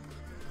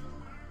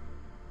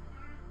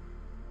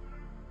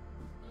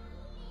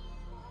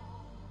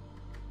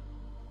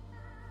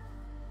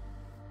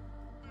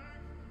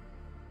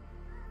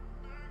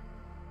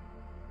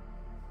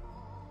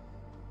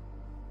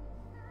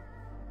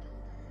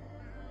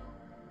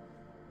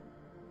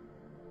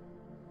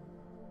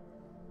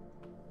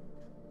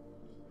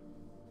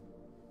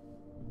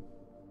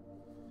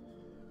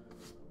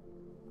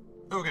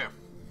 Okay.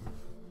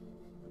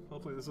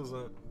 Hopefully this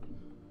isn't...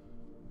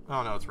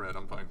 Oh no, it's red.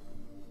 I'm fine.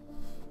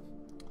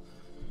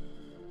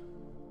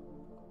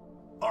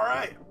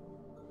 Alright.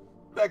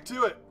 Back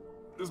to it.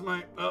 This is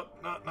my... Oh,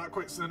 not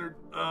quite centered.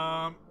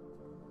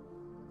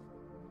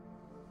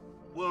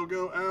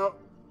 Logo out.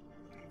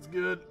 It's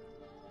good.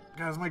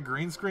 Guys, my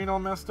green screen all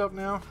messed up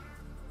now?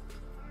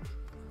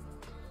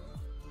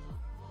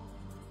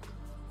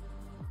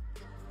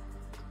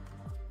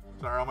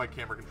 Sorry, all my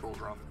camera controls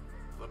are on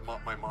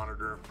my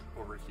monitor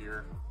over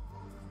here.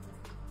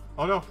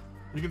 Oh no,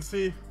 you can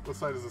see, what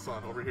side is this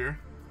on? Over here.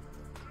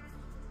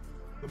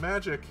 The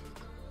magic.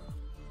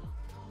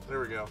 There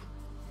we go.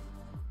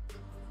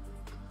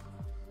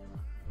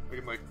 I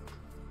can like,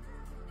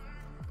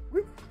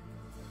 whoop.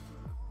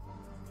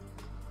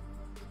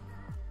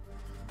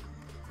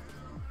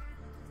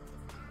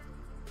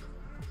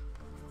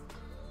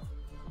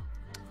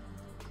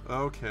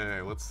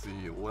 Okay, let's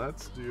see.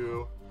 Let's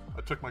do,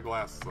 I took my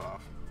glasses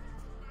off.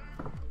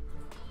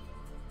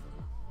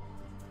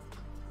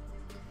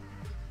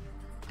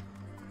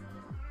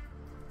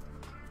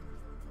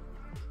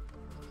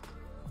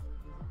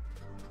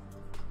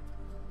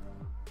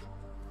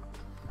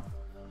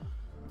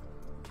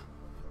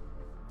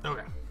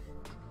 Okay.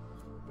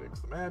 Fix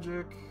the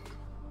magic.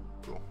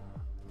 Cool.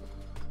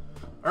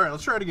 Alright,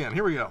 let's try it again.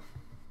 Here we go.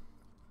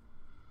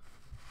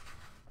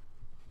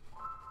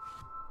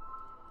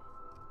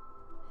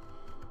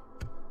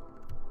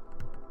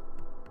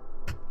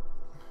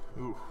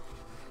 Ooh.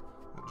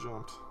 That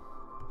jumped.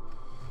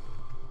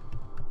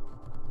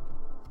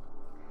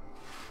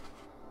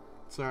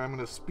 Sorry, I'm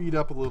going to speed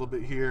up a little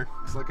bit here.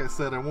 Because like I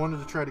said, I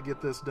wanted to try to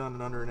get this done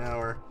in under an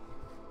hour.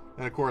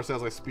 And of course,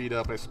 as I speed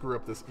up, I screw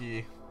up this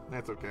E.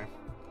 That's okay.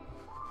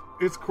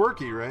 It's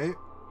quirky, right?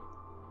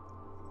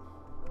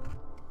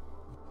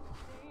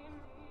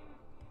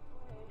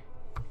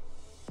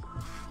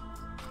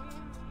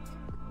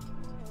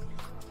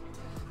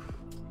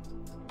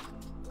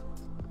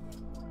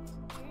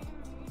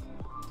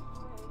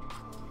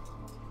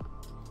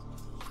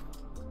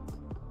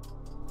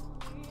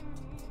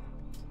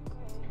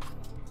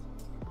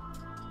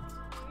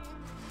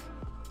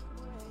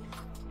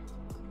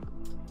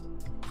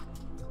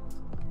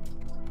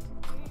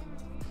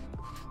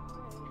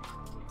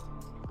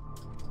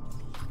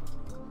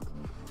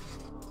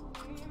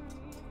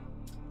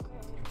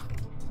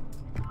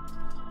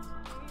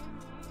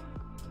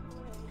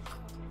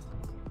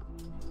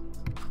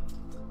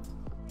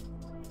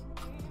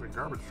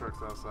 Garbage trucks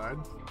outside.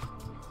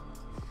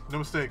 No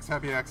mistakes,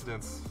 happy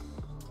accidents.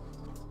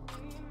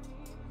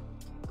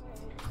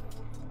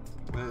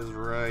 That is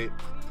right.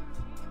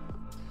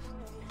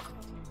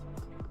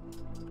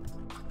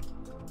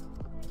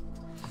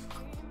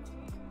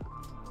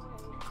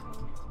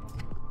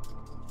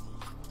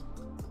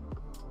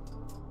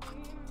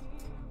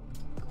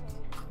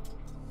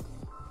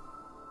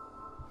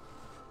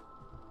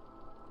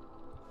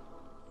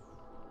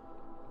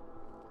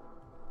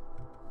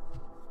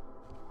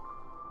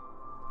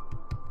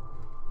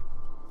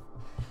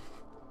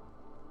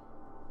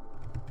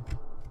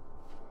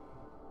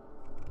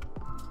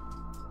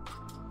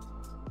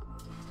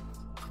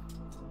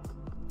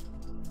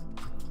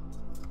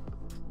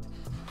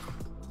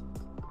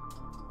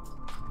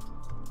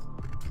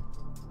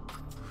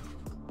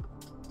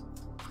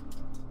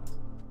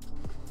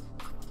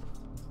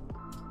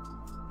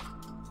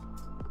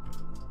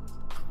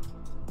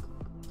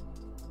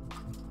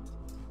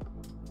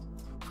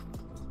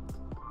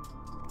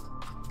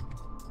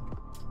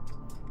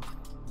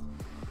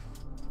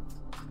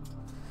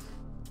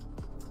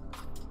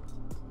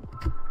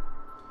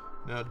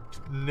 Now,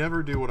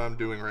 never do what I'm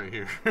doing right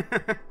here.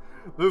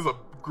 This is a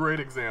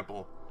great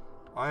example.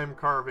 I am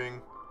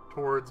carving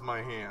towards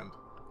my hand.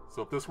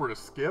 So if this were to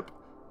skip,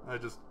 I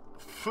just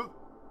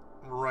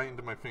right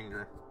into my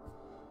finger.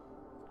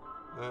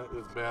 That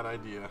is a bad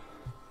idea.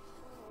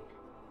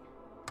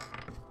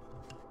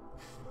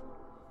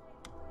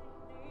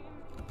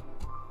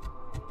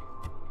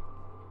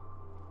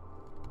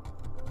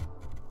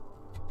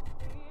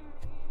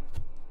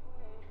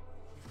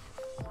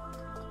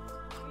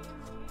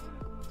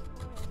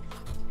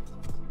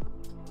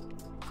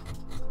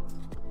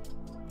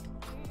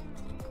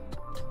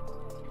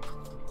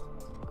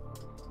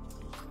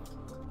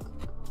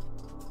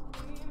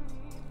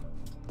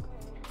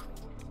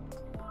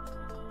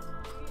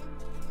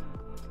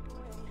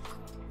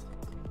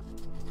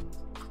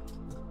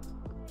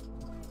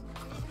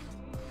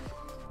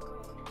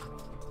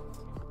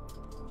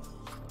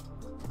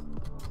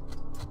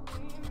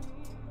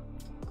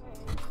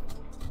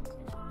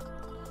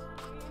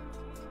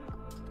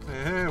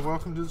 Hey,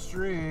 welcome to the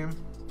stream.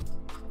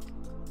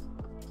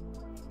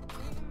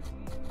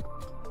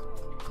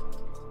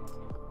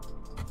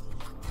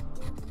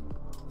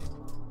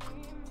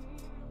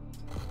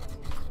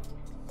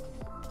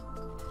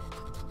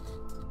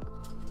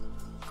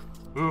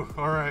 Ooh,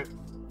 alright.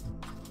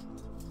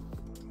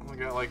 We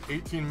got like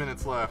 18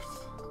 minutes left.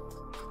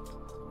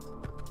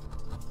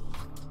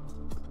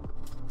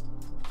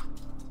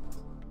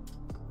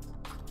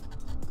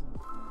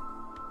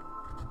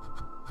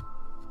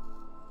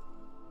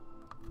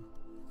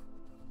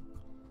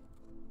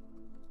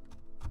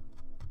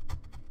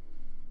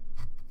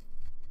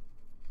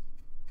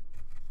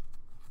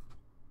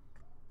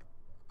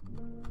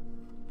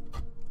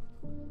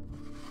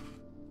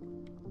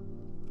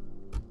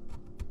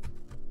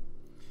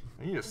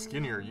 I need a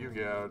skinnier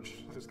U-gouge.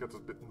 I just got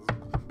this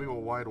big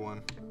old wide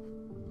one.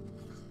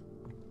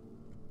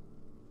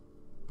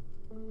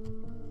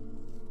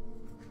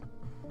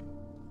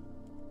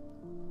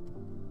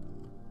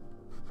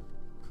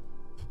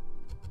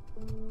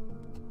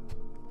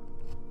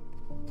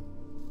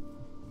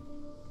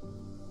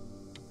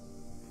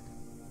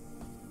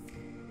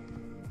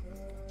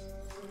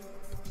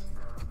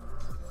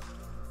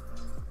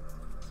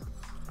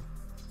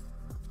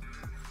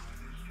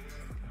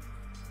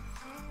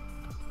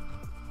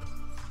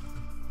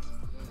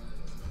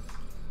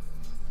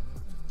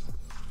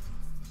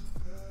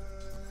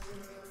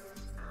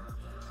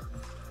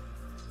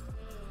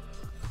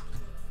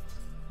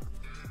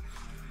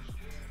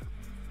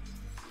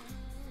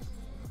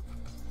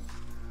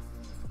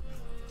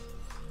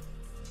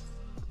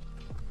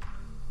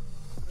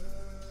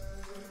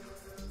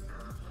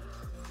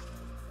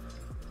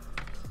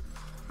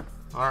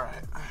 All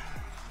right.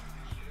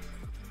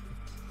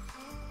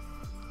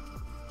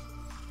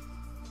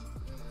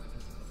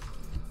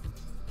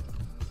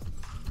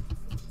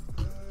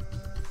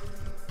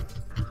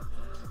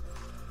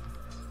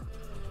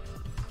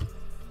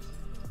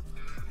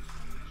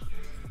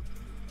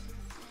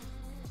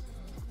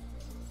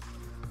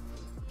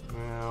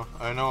 Now,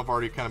 I know I've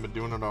already kind of been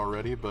doing it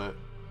already, but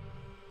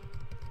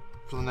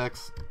for the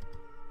next,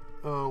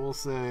 we'll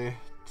say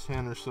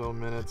 10 or so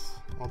minutes,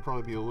 I'll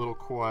probably be a little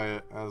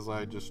quiet as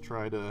I just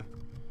try to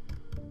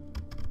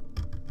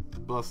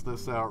bust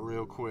this out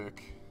real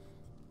quick.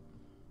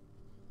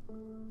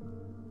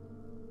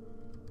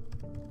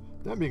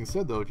 That being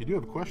said, though, if you do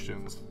have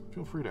questions,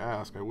 feel free to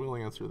ask. I will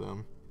answer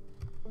them.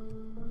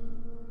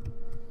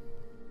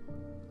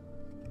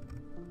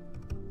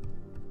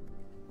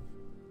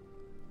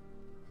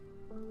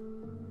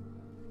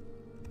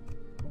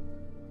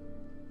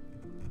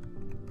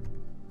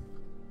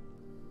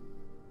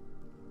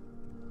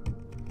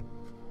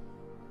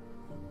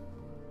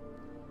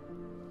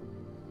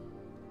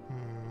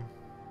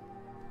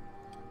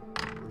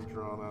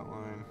 Draw that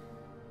line.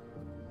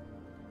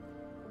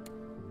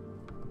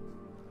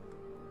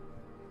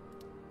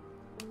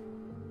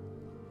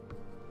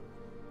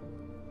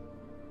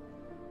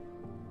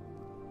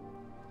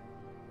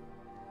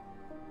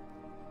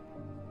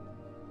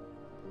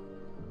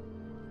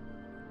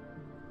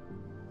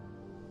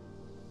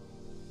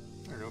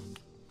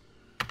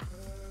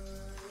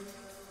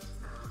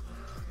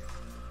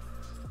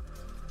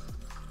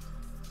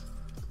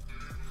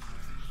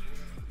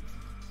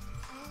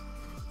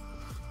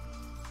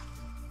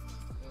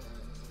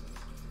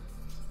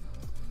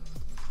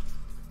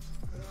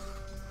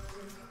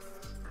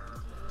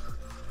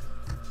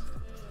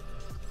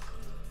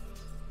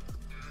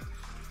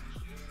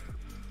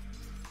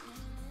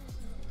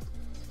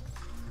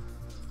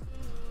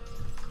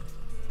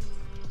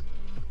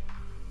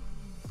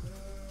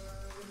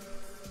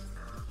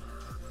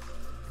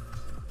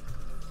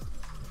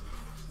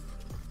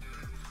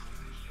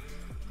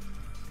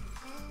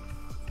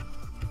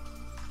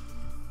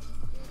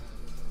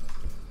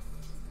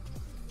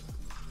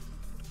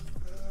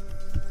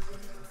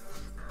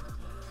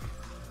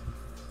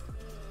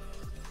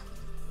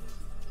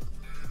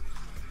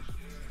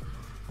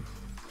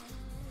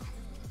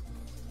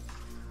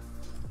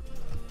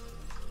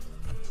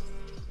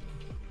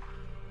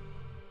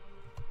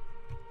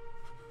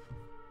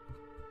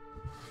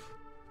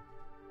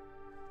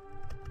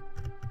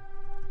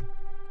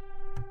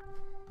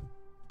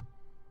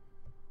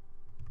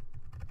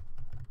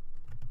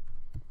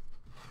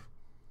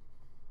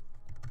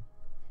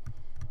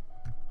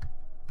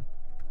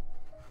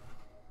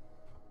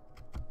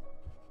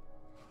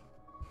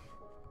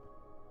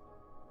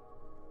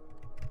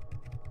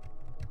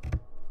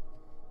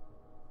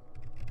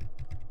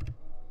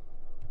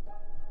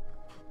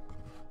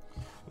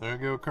 There I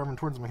go, carving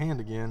towards my hand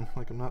again,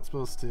 like I'm not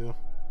supposed to.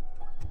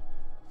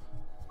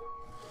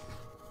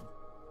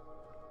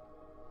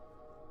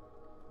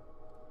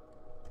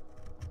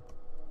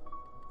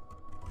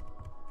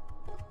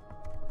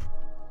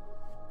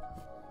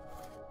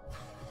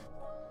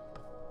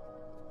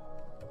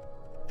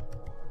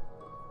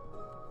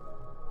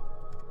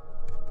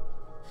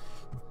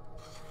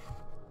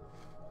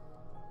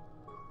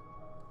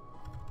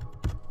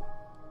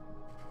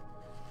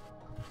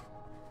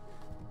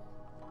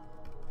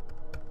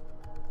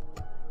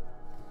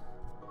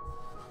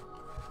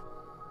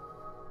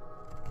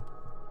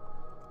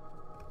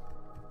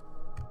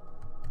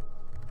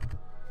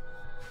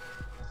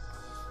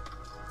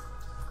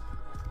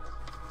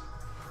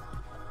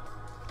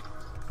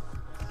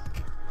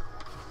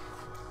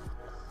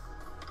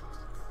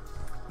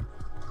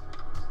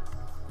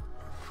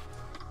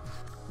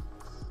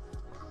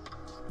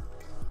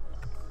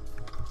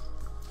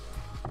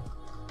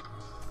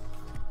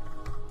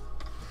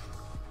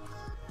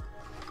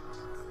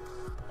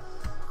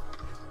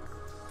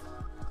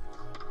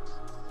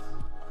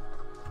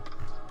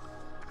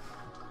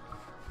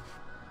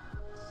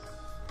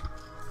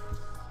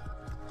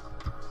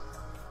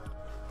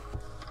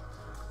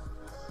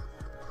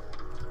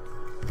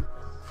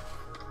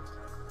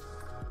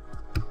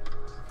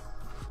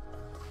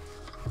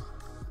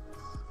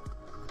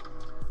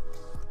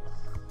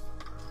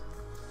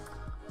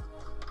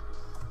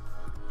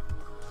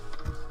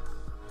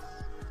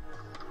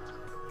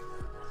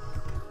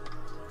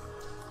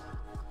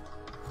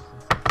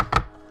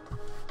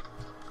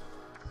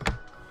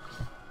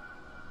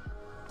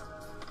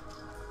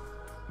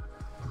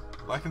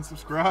 Like and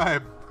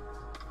subscribe.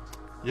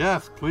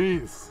 Yes,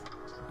 please.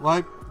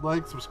 Like,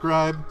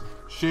 subscribe,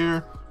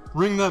 share,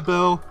 ring that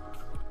bell.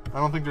 I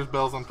don't think there's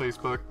bells on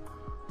Facebook.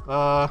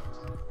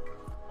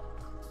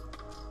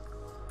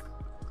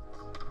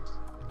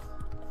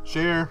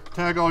 Share,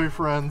 tag all your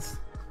friends.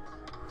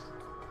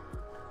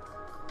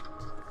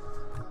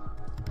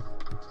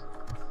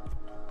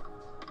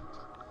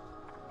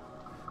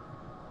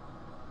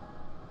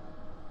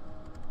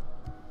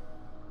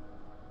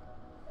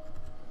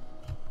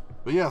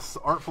 But yes,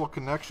 Artful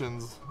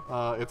Connections.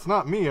 It's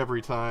not me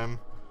every time,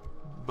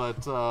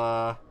 but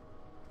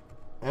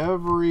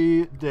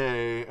every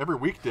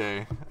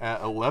weekday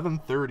at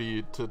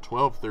 11:30 to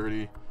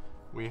 12:30,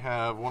 we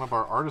have one of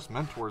our artist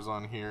mentors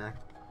on here,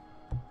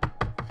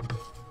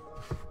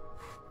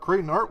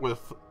 creating art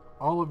with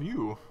all of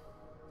you.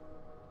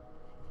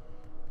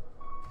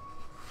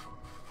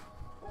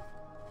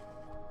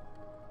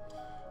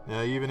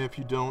 Yeah, even if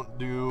you don't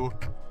do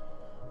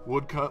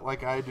woodcut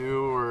like I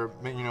do, or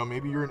you know,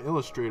 maybe you're an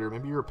illustrator,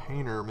 maybe you're a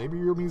painter, maybe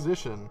you're a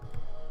musician.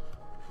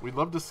 We'd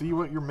love to see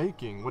what you're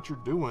making, what you're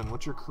doing,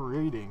 what you're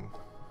creating.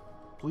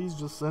 Please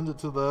just send it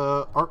to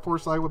the Art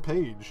Force Iowa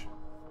page.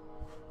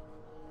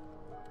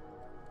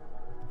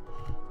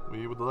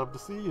 We would love to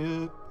see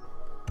it.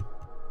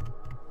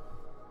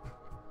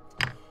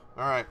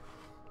 Alright,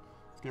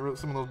 let's get rid of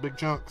some of those big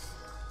chunks.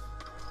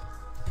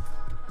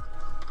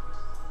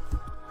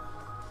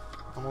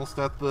 Almost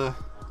at the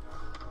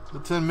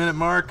 10-minute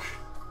mark.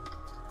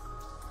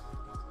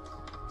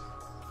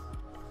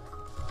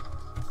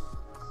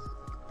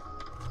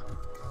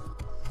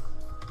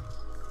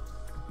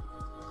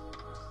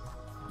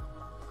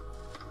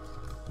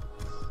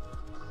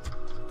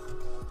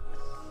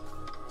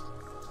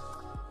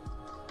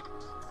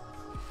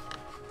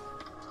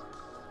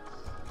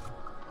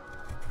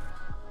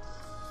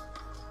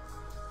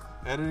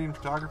 Editing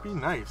photography,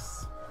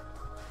 nice.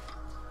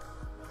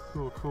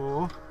 Cool,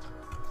 cool.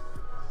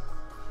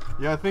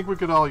 Yeah, I think we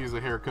could all use a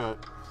haircut.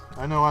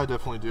 I know I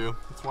definitely do.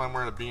 That's why I'm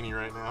wearing a beanie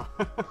right now.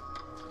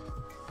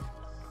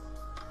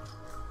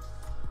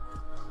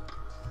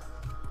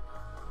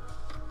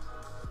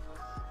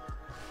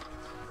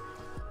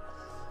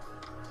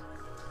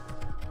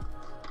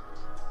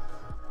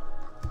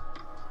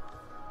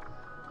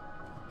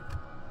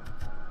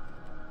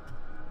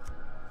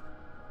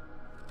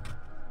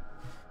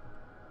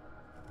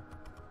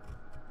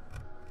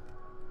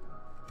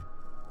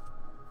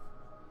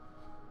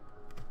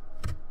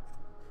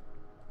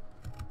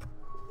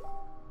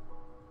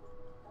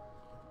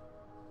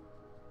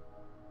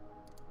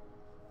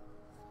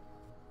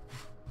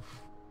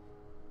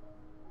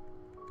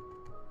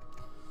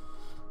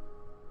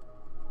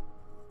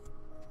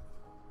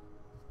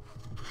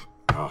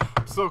 Oh,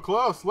 so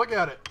close. Look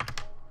at it.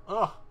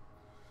 Oh.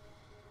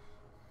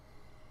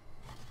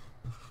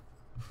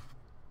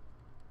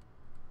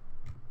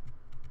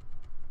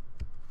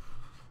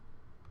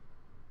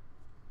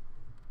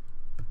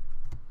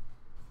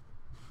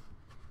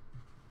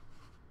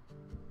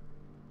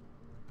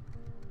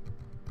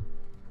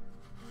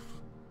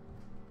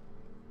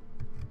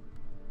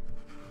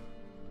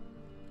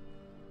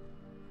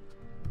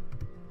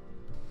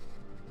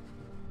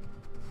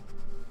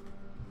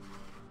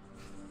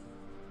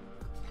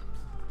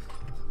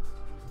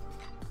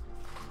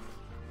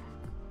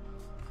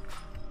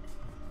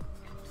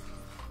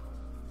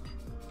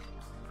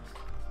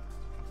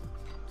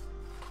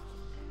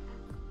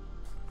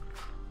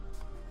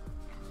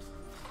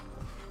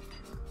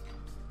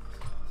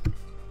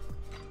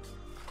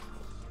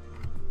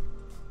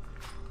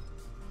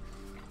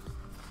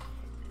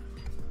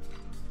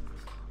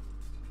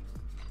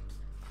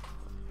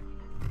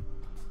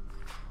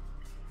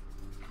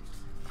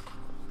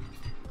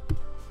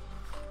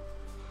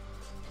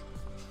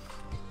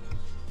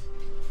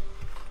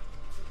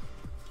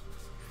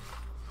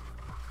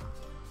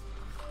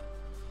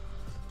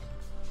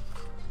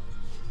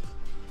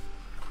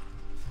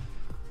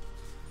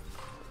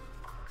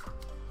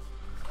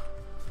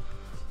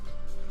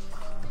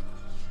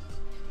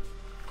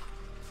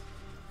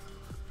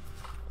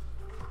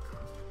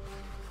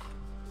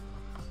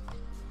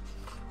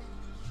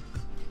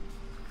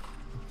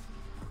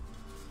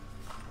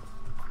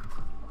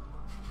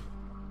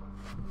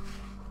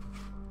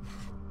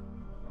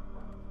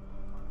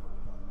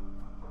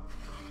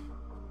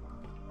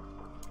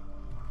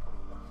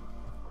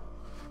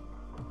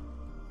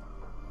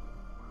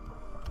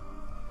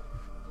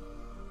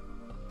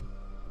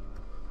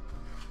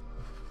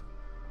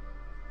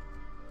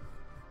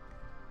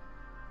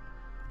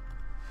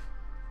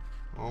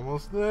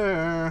 Almost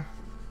there.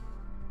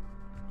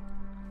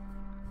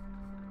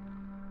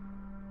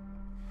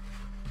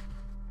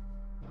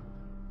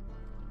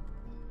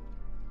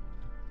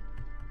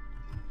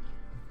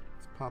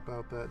 Let's pop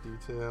out that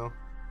detail.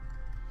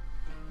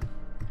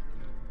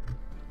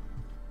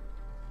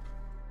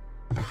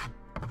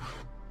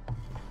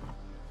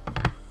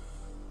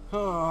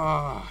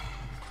 Ah.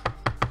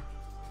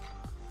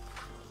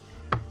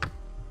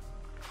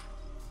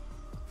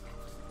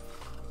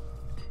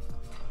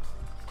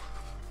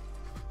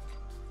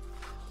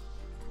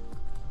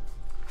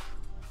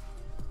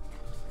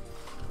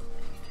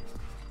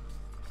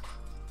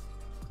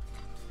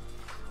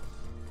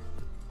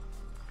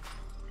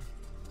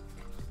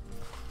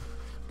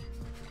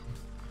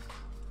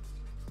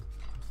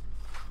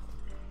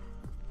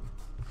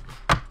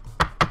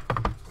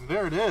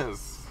 There it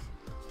is.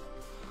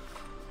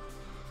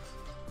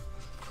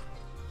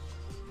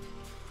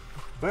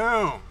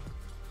 Boom.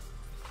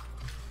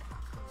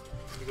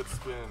 Give it a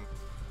spin.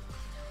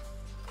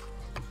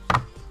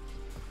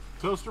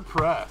 Toaster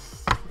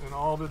press in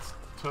all of its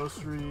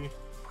toastery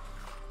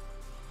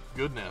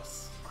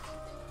goodness.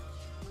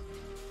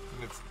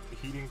 And its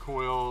heating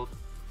coil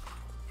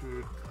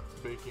food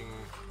baking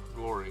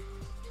glory.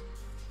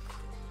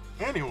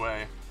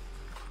 Anyway,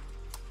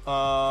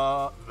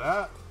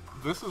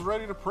 this is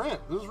ready to print.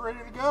 This is ready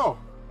to go.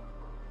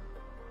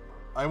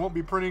 I won't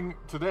be printing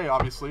today,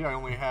 obviously. I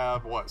only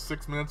have, what,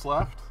 6 minutes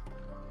left?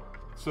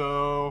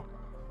 So,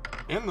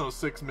 in those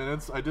 6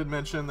 minutes, I did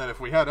mention that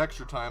if we had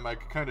extra time, I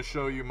could kind of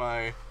show you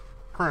my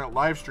current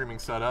live streaming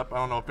setup. I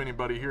don't know if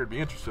anybody here would be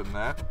interested in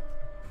that.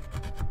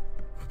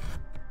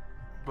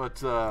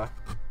 But, get a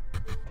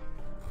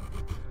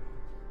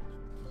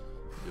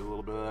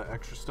little bit of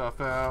extra stuff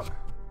out.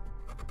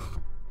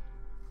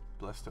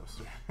 Bless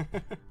toaster.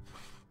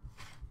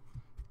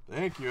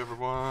 Thank you,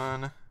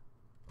 everyone.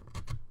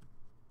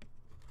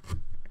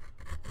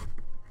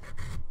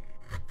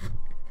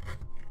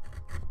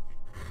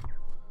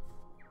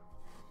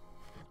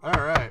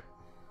 Alright.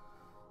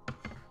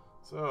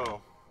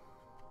 So,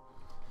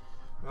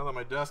 now that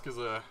my desk is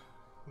a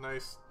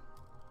nice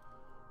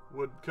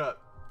woodcut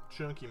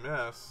chunky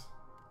mess,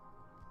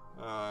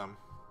 let's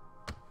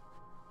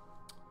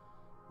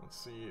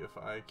see if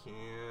I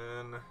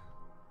can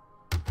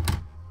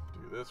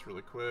do this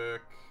really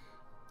quick.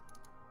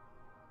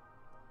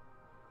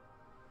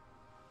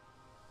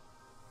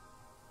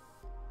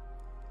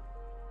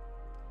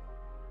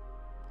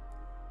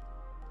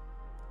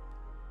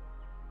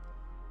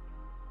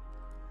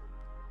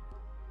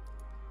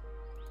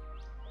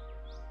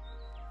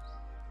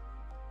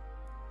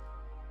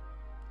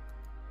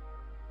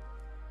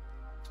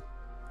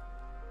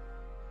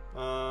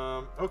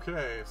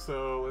 Okay,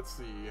 so let's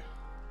see.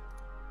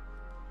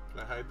 Can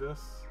I hide this?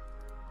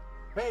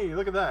 Hey,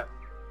 look at that!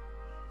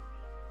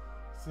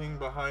 Seeing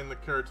behind the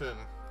curtain.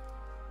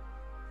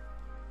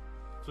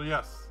 So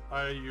yes,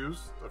 I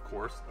use, of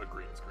course, a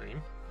green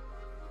screen.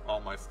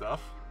 All my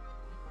stuff.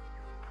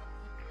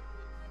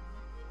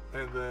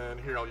 And then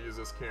here I'll use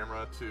this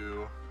camera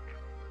to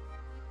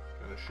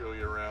kind of show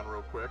you around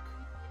real quick.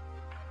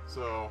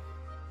 So,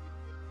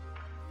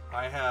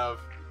 I have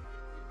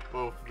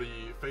both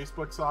the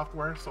Facebook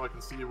software so I can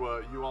see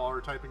what you all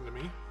are typing to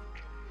me,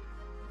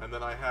 and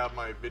then I have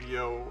my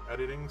video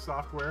editing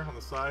software on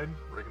the side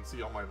where I can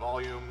see all my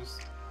volumes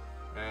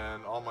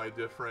and all my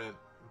different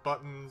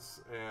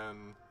buttons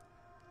and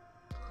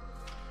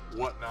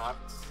whatnot,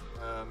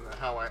 and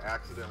how I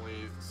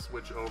accidentally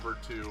switch over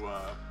to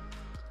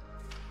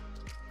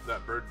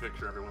that bird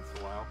picture every once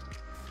in a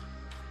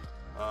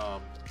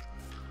while.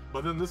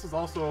 But then this is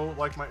also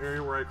like my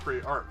area where I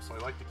create art, so I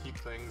like to keep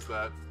things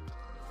that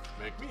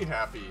make me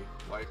happy,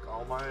 like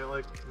all my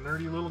like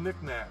nerdy little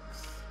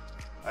knickknacks.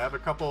 I have a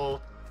couple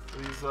of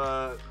these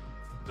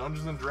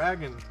Dungeons and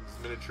Dragons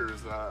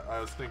miniatures that I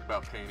was thinking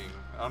about painting.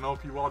 I don't know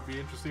if you all would be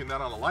interested in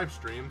that on a live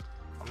stream.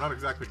 I'm not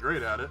exactly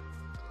great at it,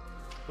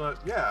 but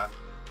yeah,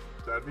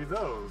 that'd be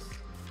those.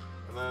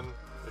 And then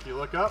if you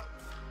look up,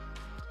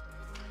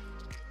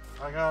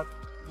 I got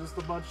just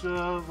a bunch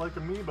of like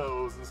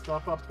amiibos and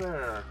stuff up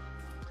there.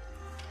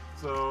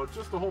 So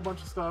just a whole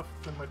bunch of stuff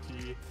in my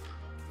tea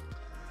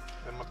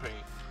and my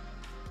paint.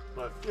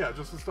 But yeah,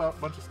 just a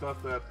bunch of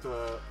stuff that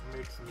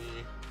makes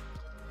me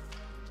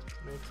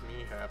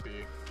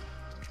happy.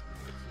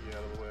 Get the key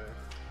out of the way.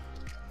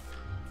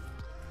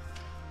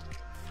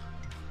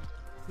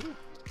 Whew.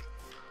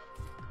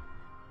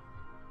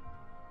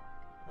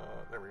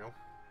 There we go.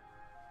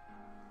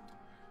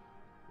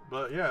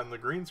 But yeah, in the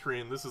green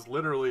screen, this is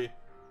literally,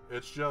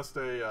 it's just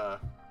a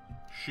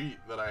sheet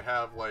that I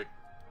have like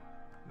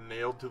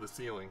nailed to the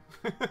ceiling.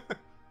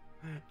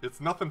 It's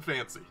nothing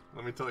fancy,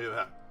 let me tell you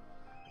that.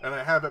 And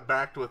I have it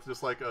backed with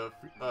just like a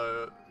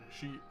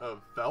sheet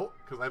of felt,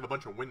 because I have a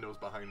bunch of windows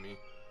behind me.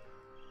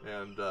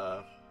 And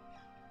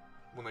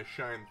when they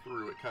shine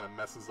through, it kind of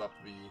messes up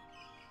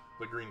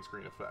the green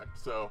screen effect.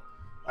 So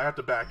I have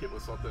to back it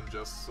with something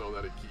just so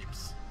that it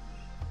keeps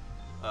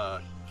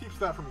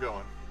that from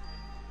going.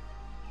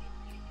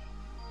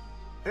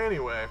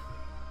 Anyway,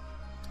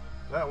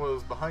 that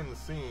was behind the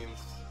scenes.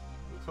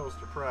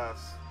 Toaster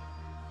press.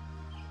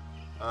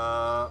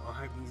 I'll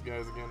hide these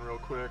guys again real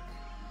quick.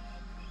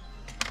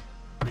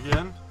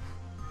 Again,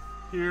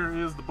 here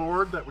is the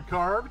board that we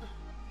carved.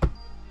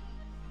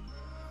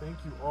 Thank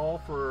you all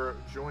for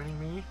joining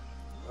me.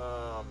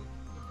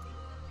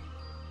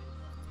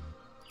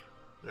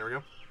 There we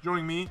go.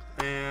 Joining me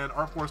and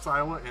ArtFul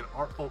Iowa and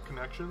ArtFul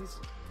Connections.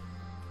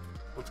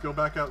 Let's go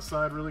back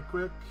outside really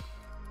quick.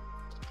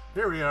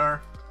 Here we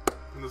are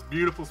in this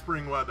beautiful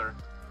spring weather.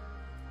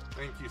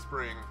 Thank you,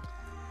 spring.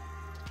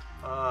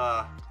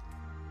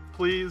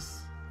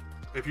 Please,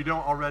 if you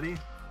don't already,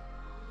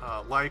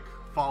 like,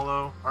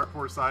 follow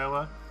ArtFul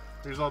Iowa.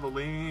 Here's all the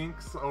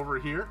links over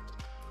here.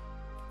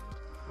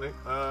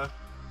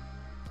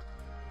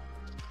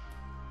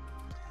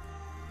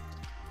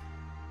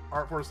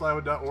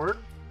 ArtForceIowa.org.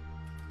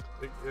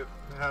 It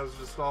has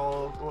just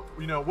all,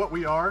 you know, what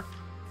we are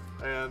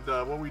and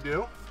what we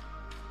do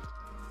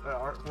at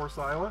ArtFul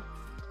Iowa.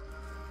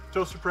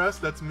 Toaster Press,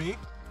 that's me.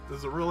 This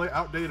is a really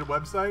outdated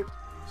website,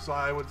 so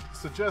I would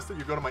suggest that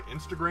you go to my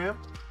Instagram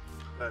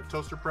at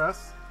Toaster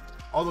Press.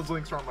 All those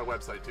links are on my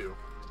website too.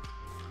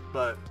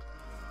 But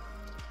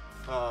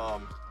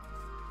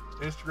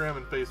Instagram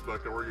and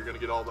Facebook are where you're going to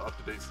get all the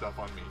up-to-date stuff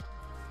on me.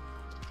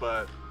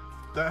 But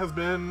that has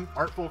been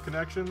ArtFul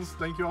Connections.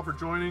 Thank you all for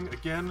joining.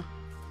 Again,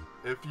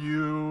 if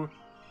you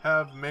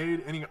have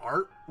made any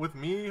art with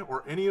me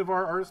or any of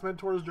our artist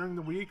mentors during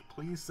the week,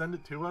 please send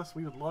it to us.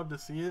 We would love to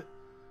see it.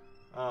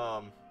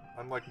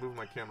 I'm like moving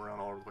my camera around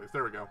all over the place.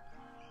 There we go.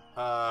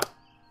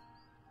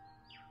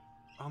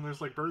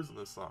 There's like birds in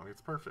this song.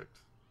 It's perfect.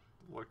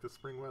 Like the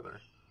spring weather.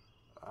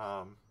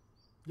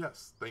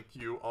 Yes, thank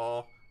you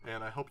all.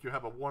 And I hope you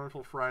have a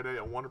wonderful Friday,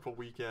 a wonderful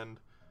weekend.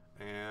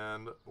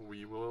 And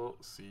we will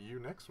see you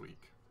next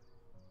week.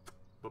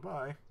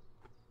 Bye-bye.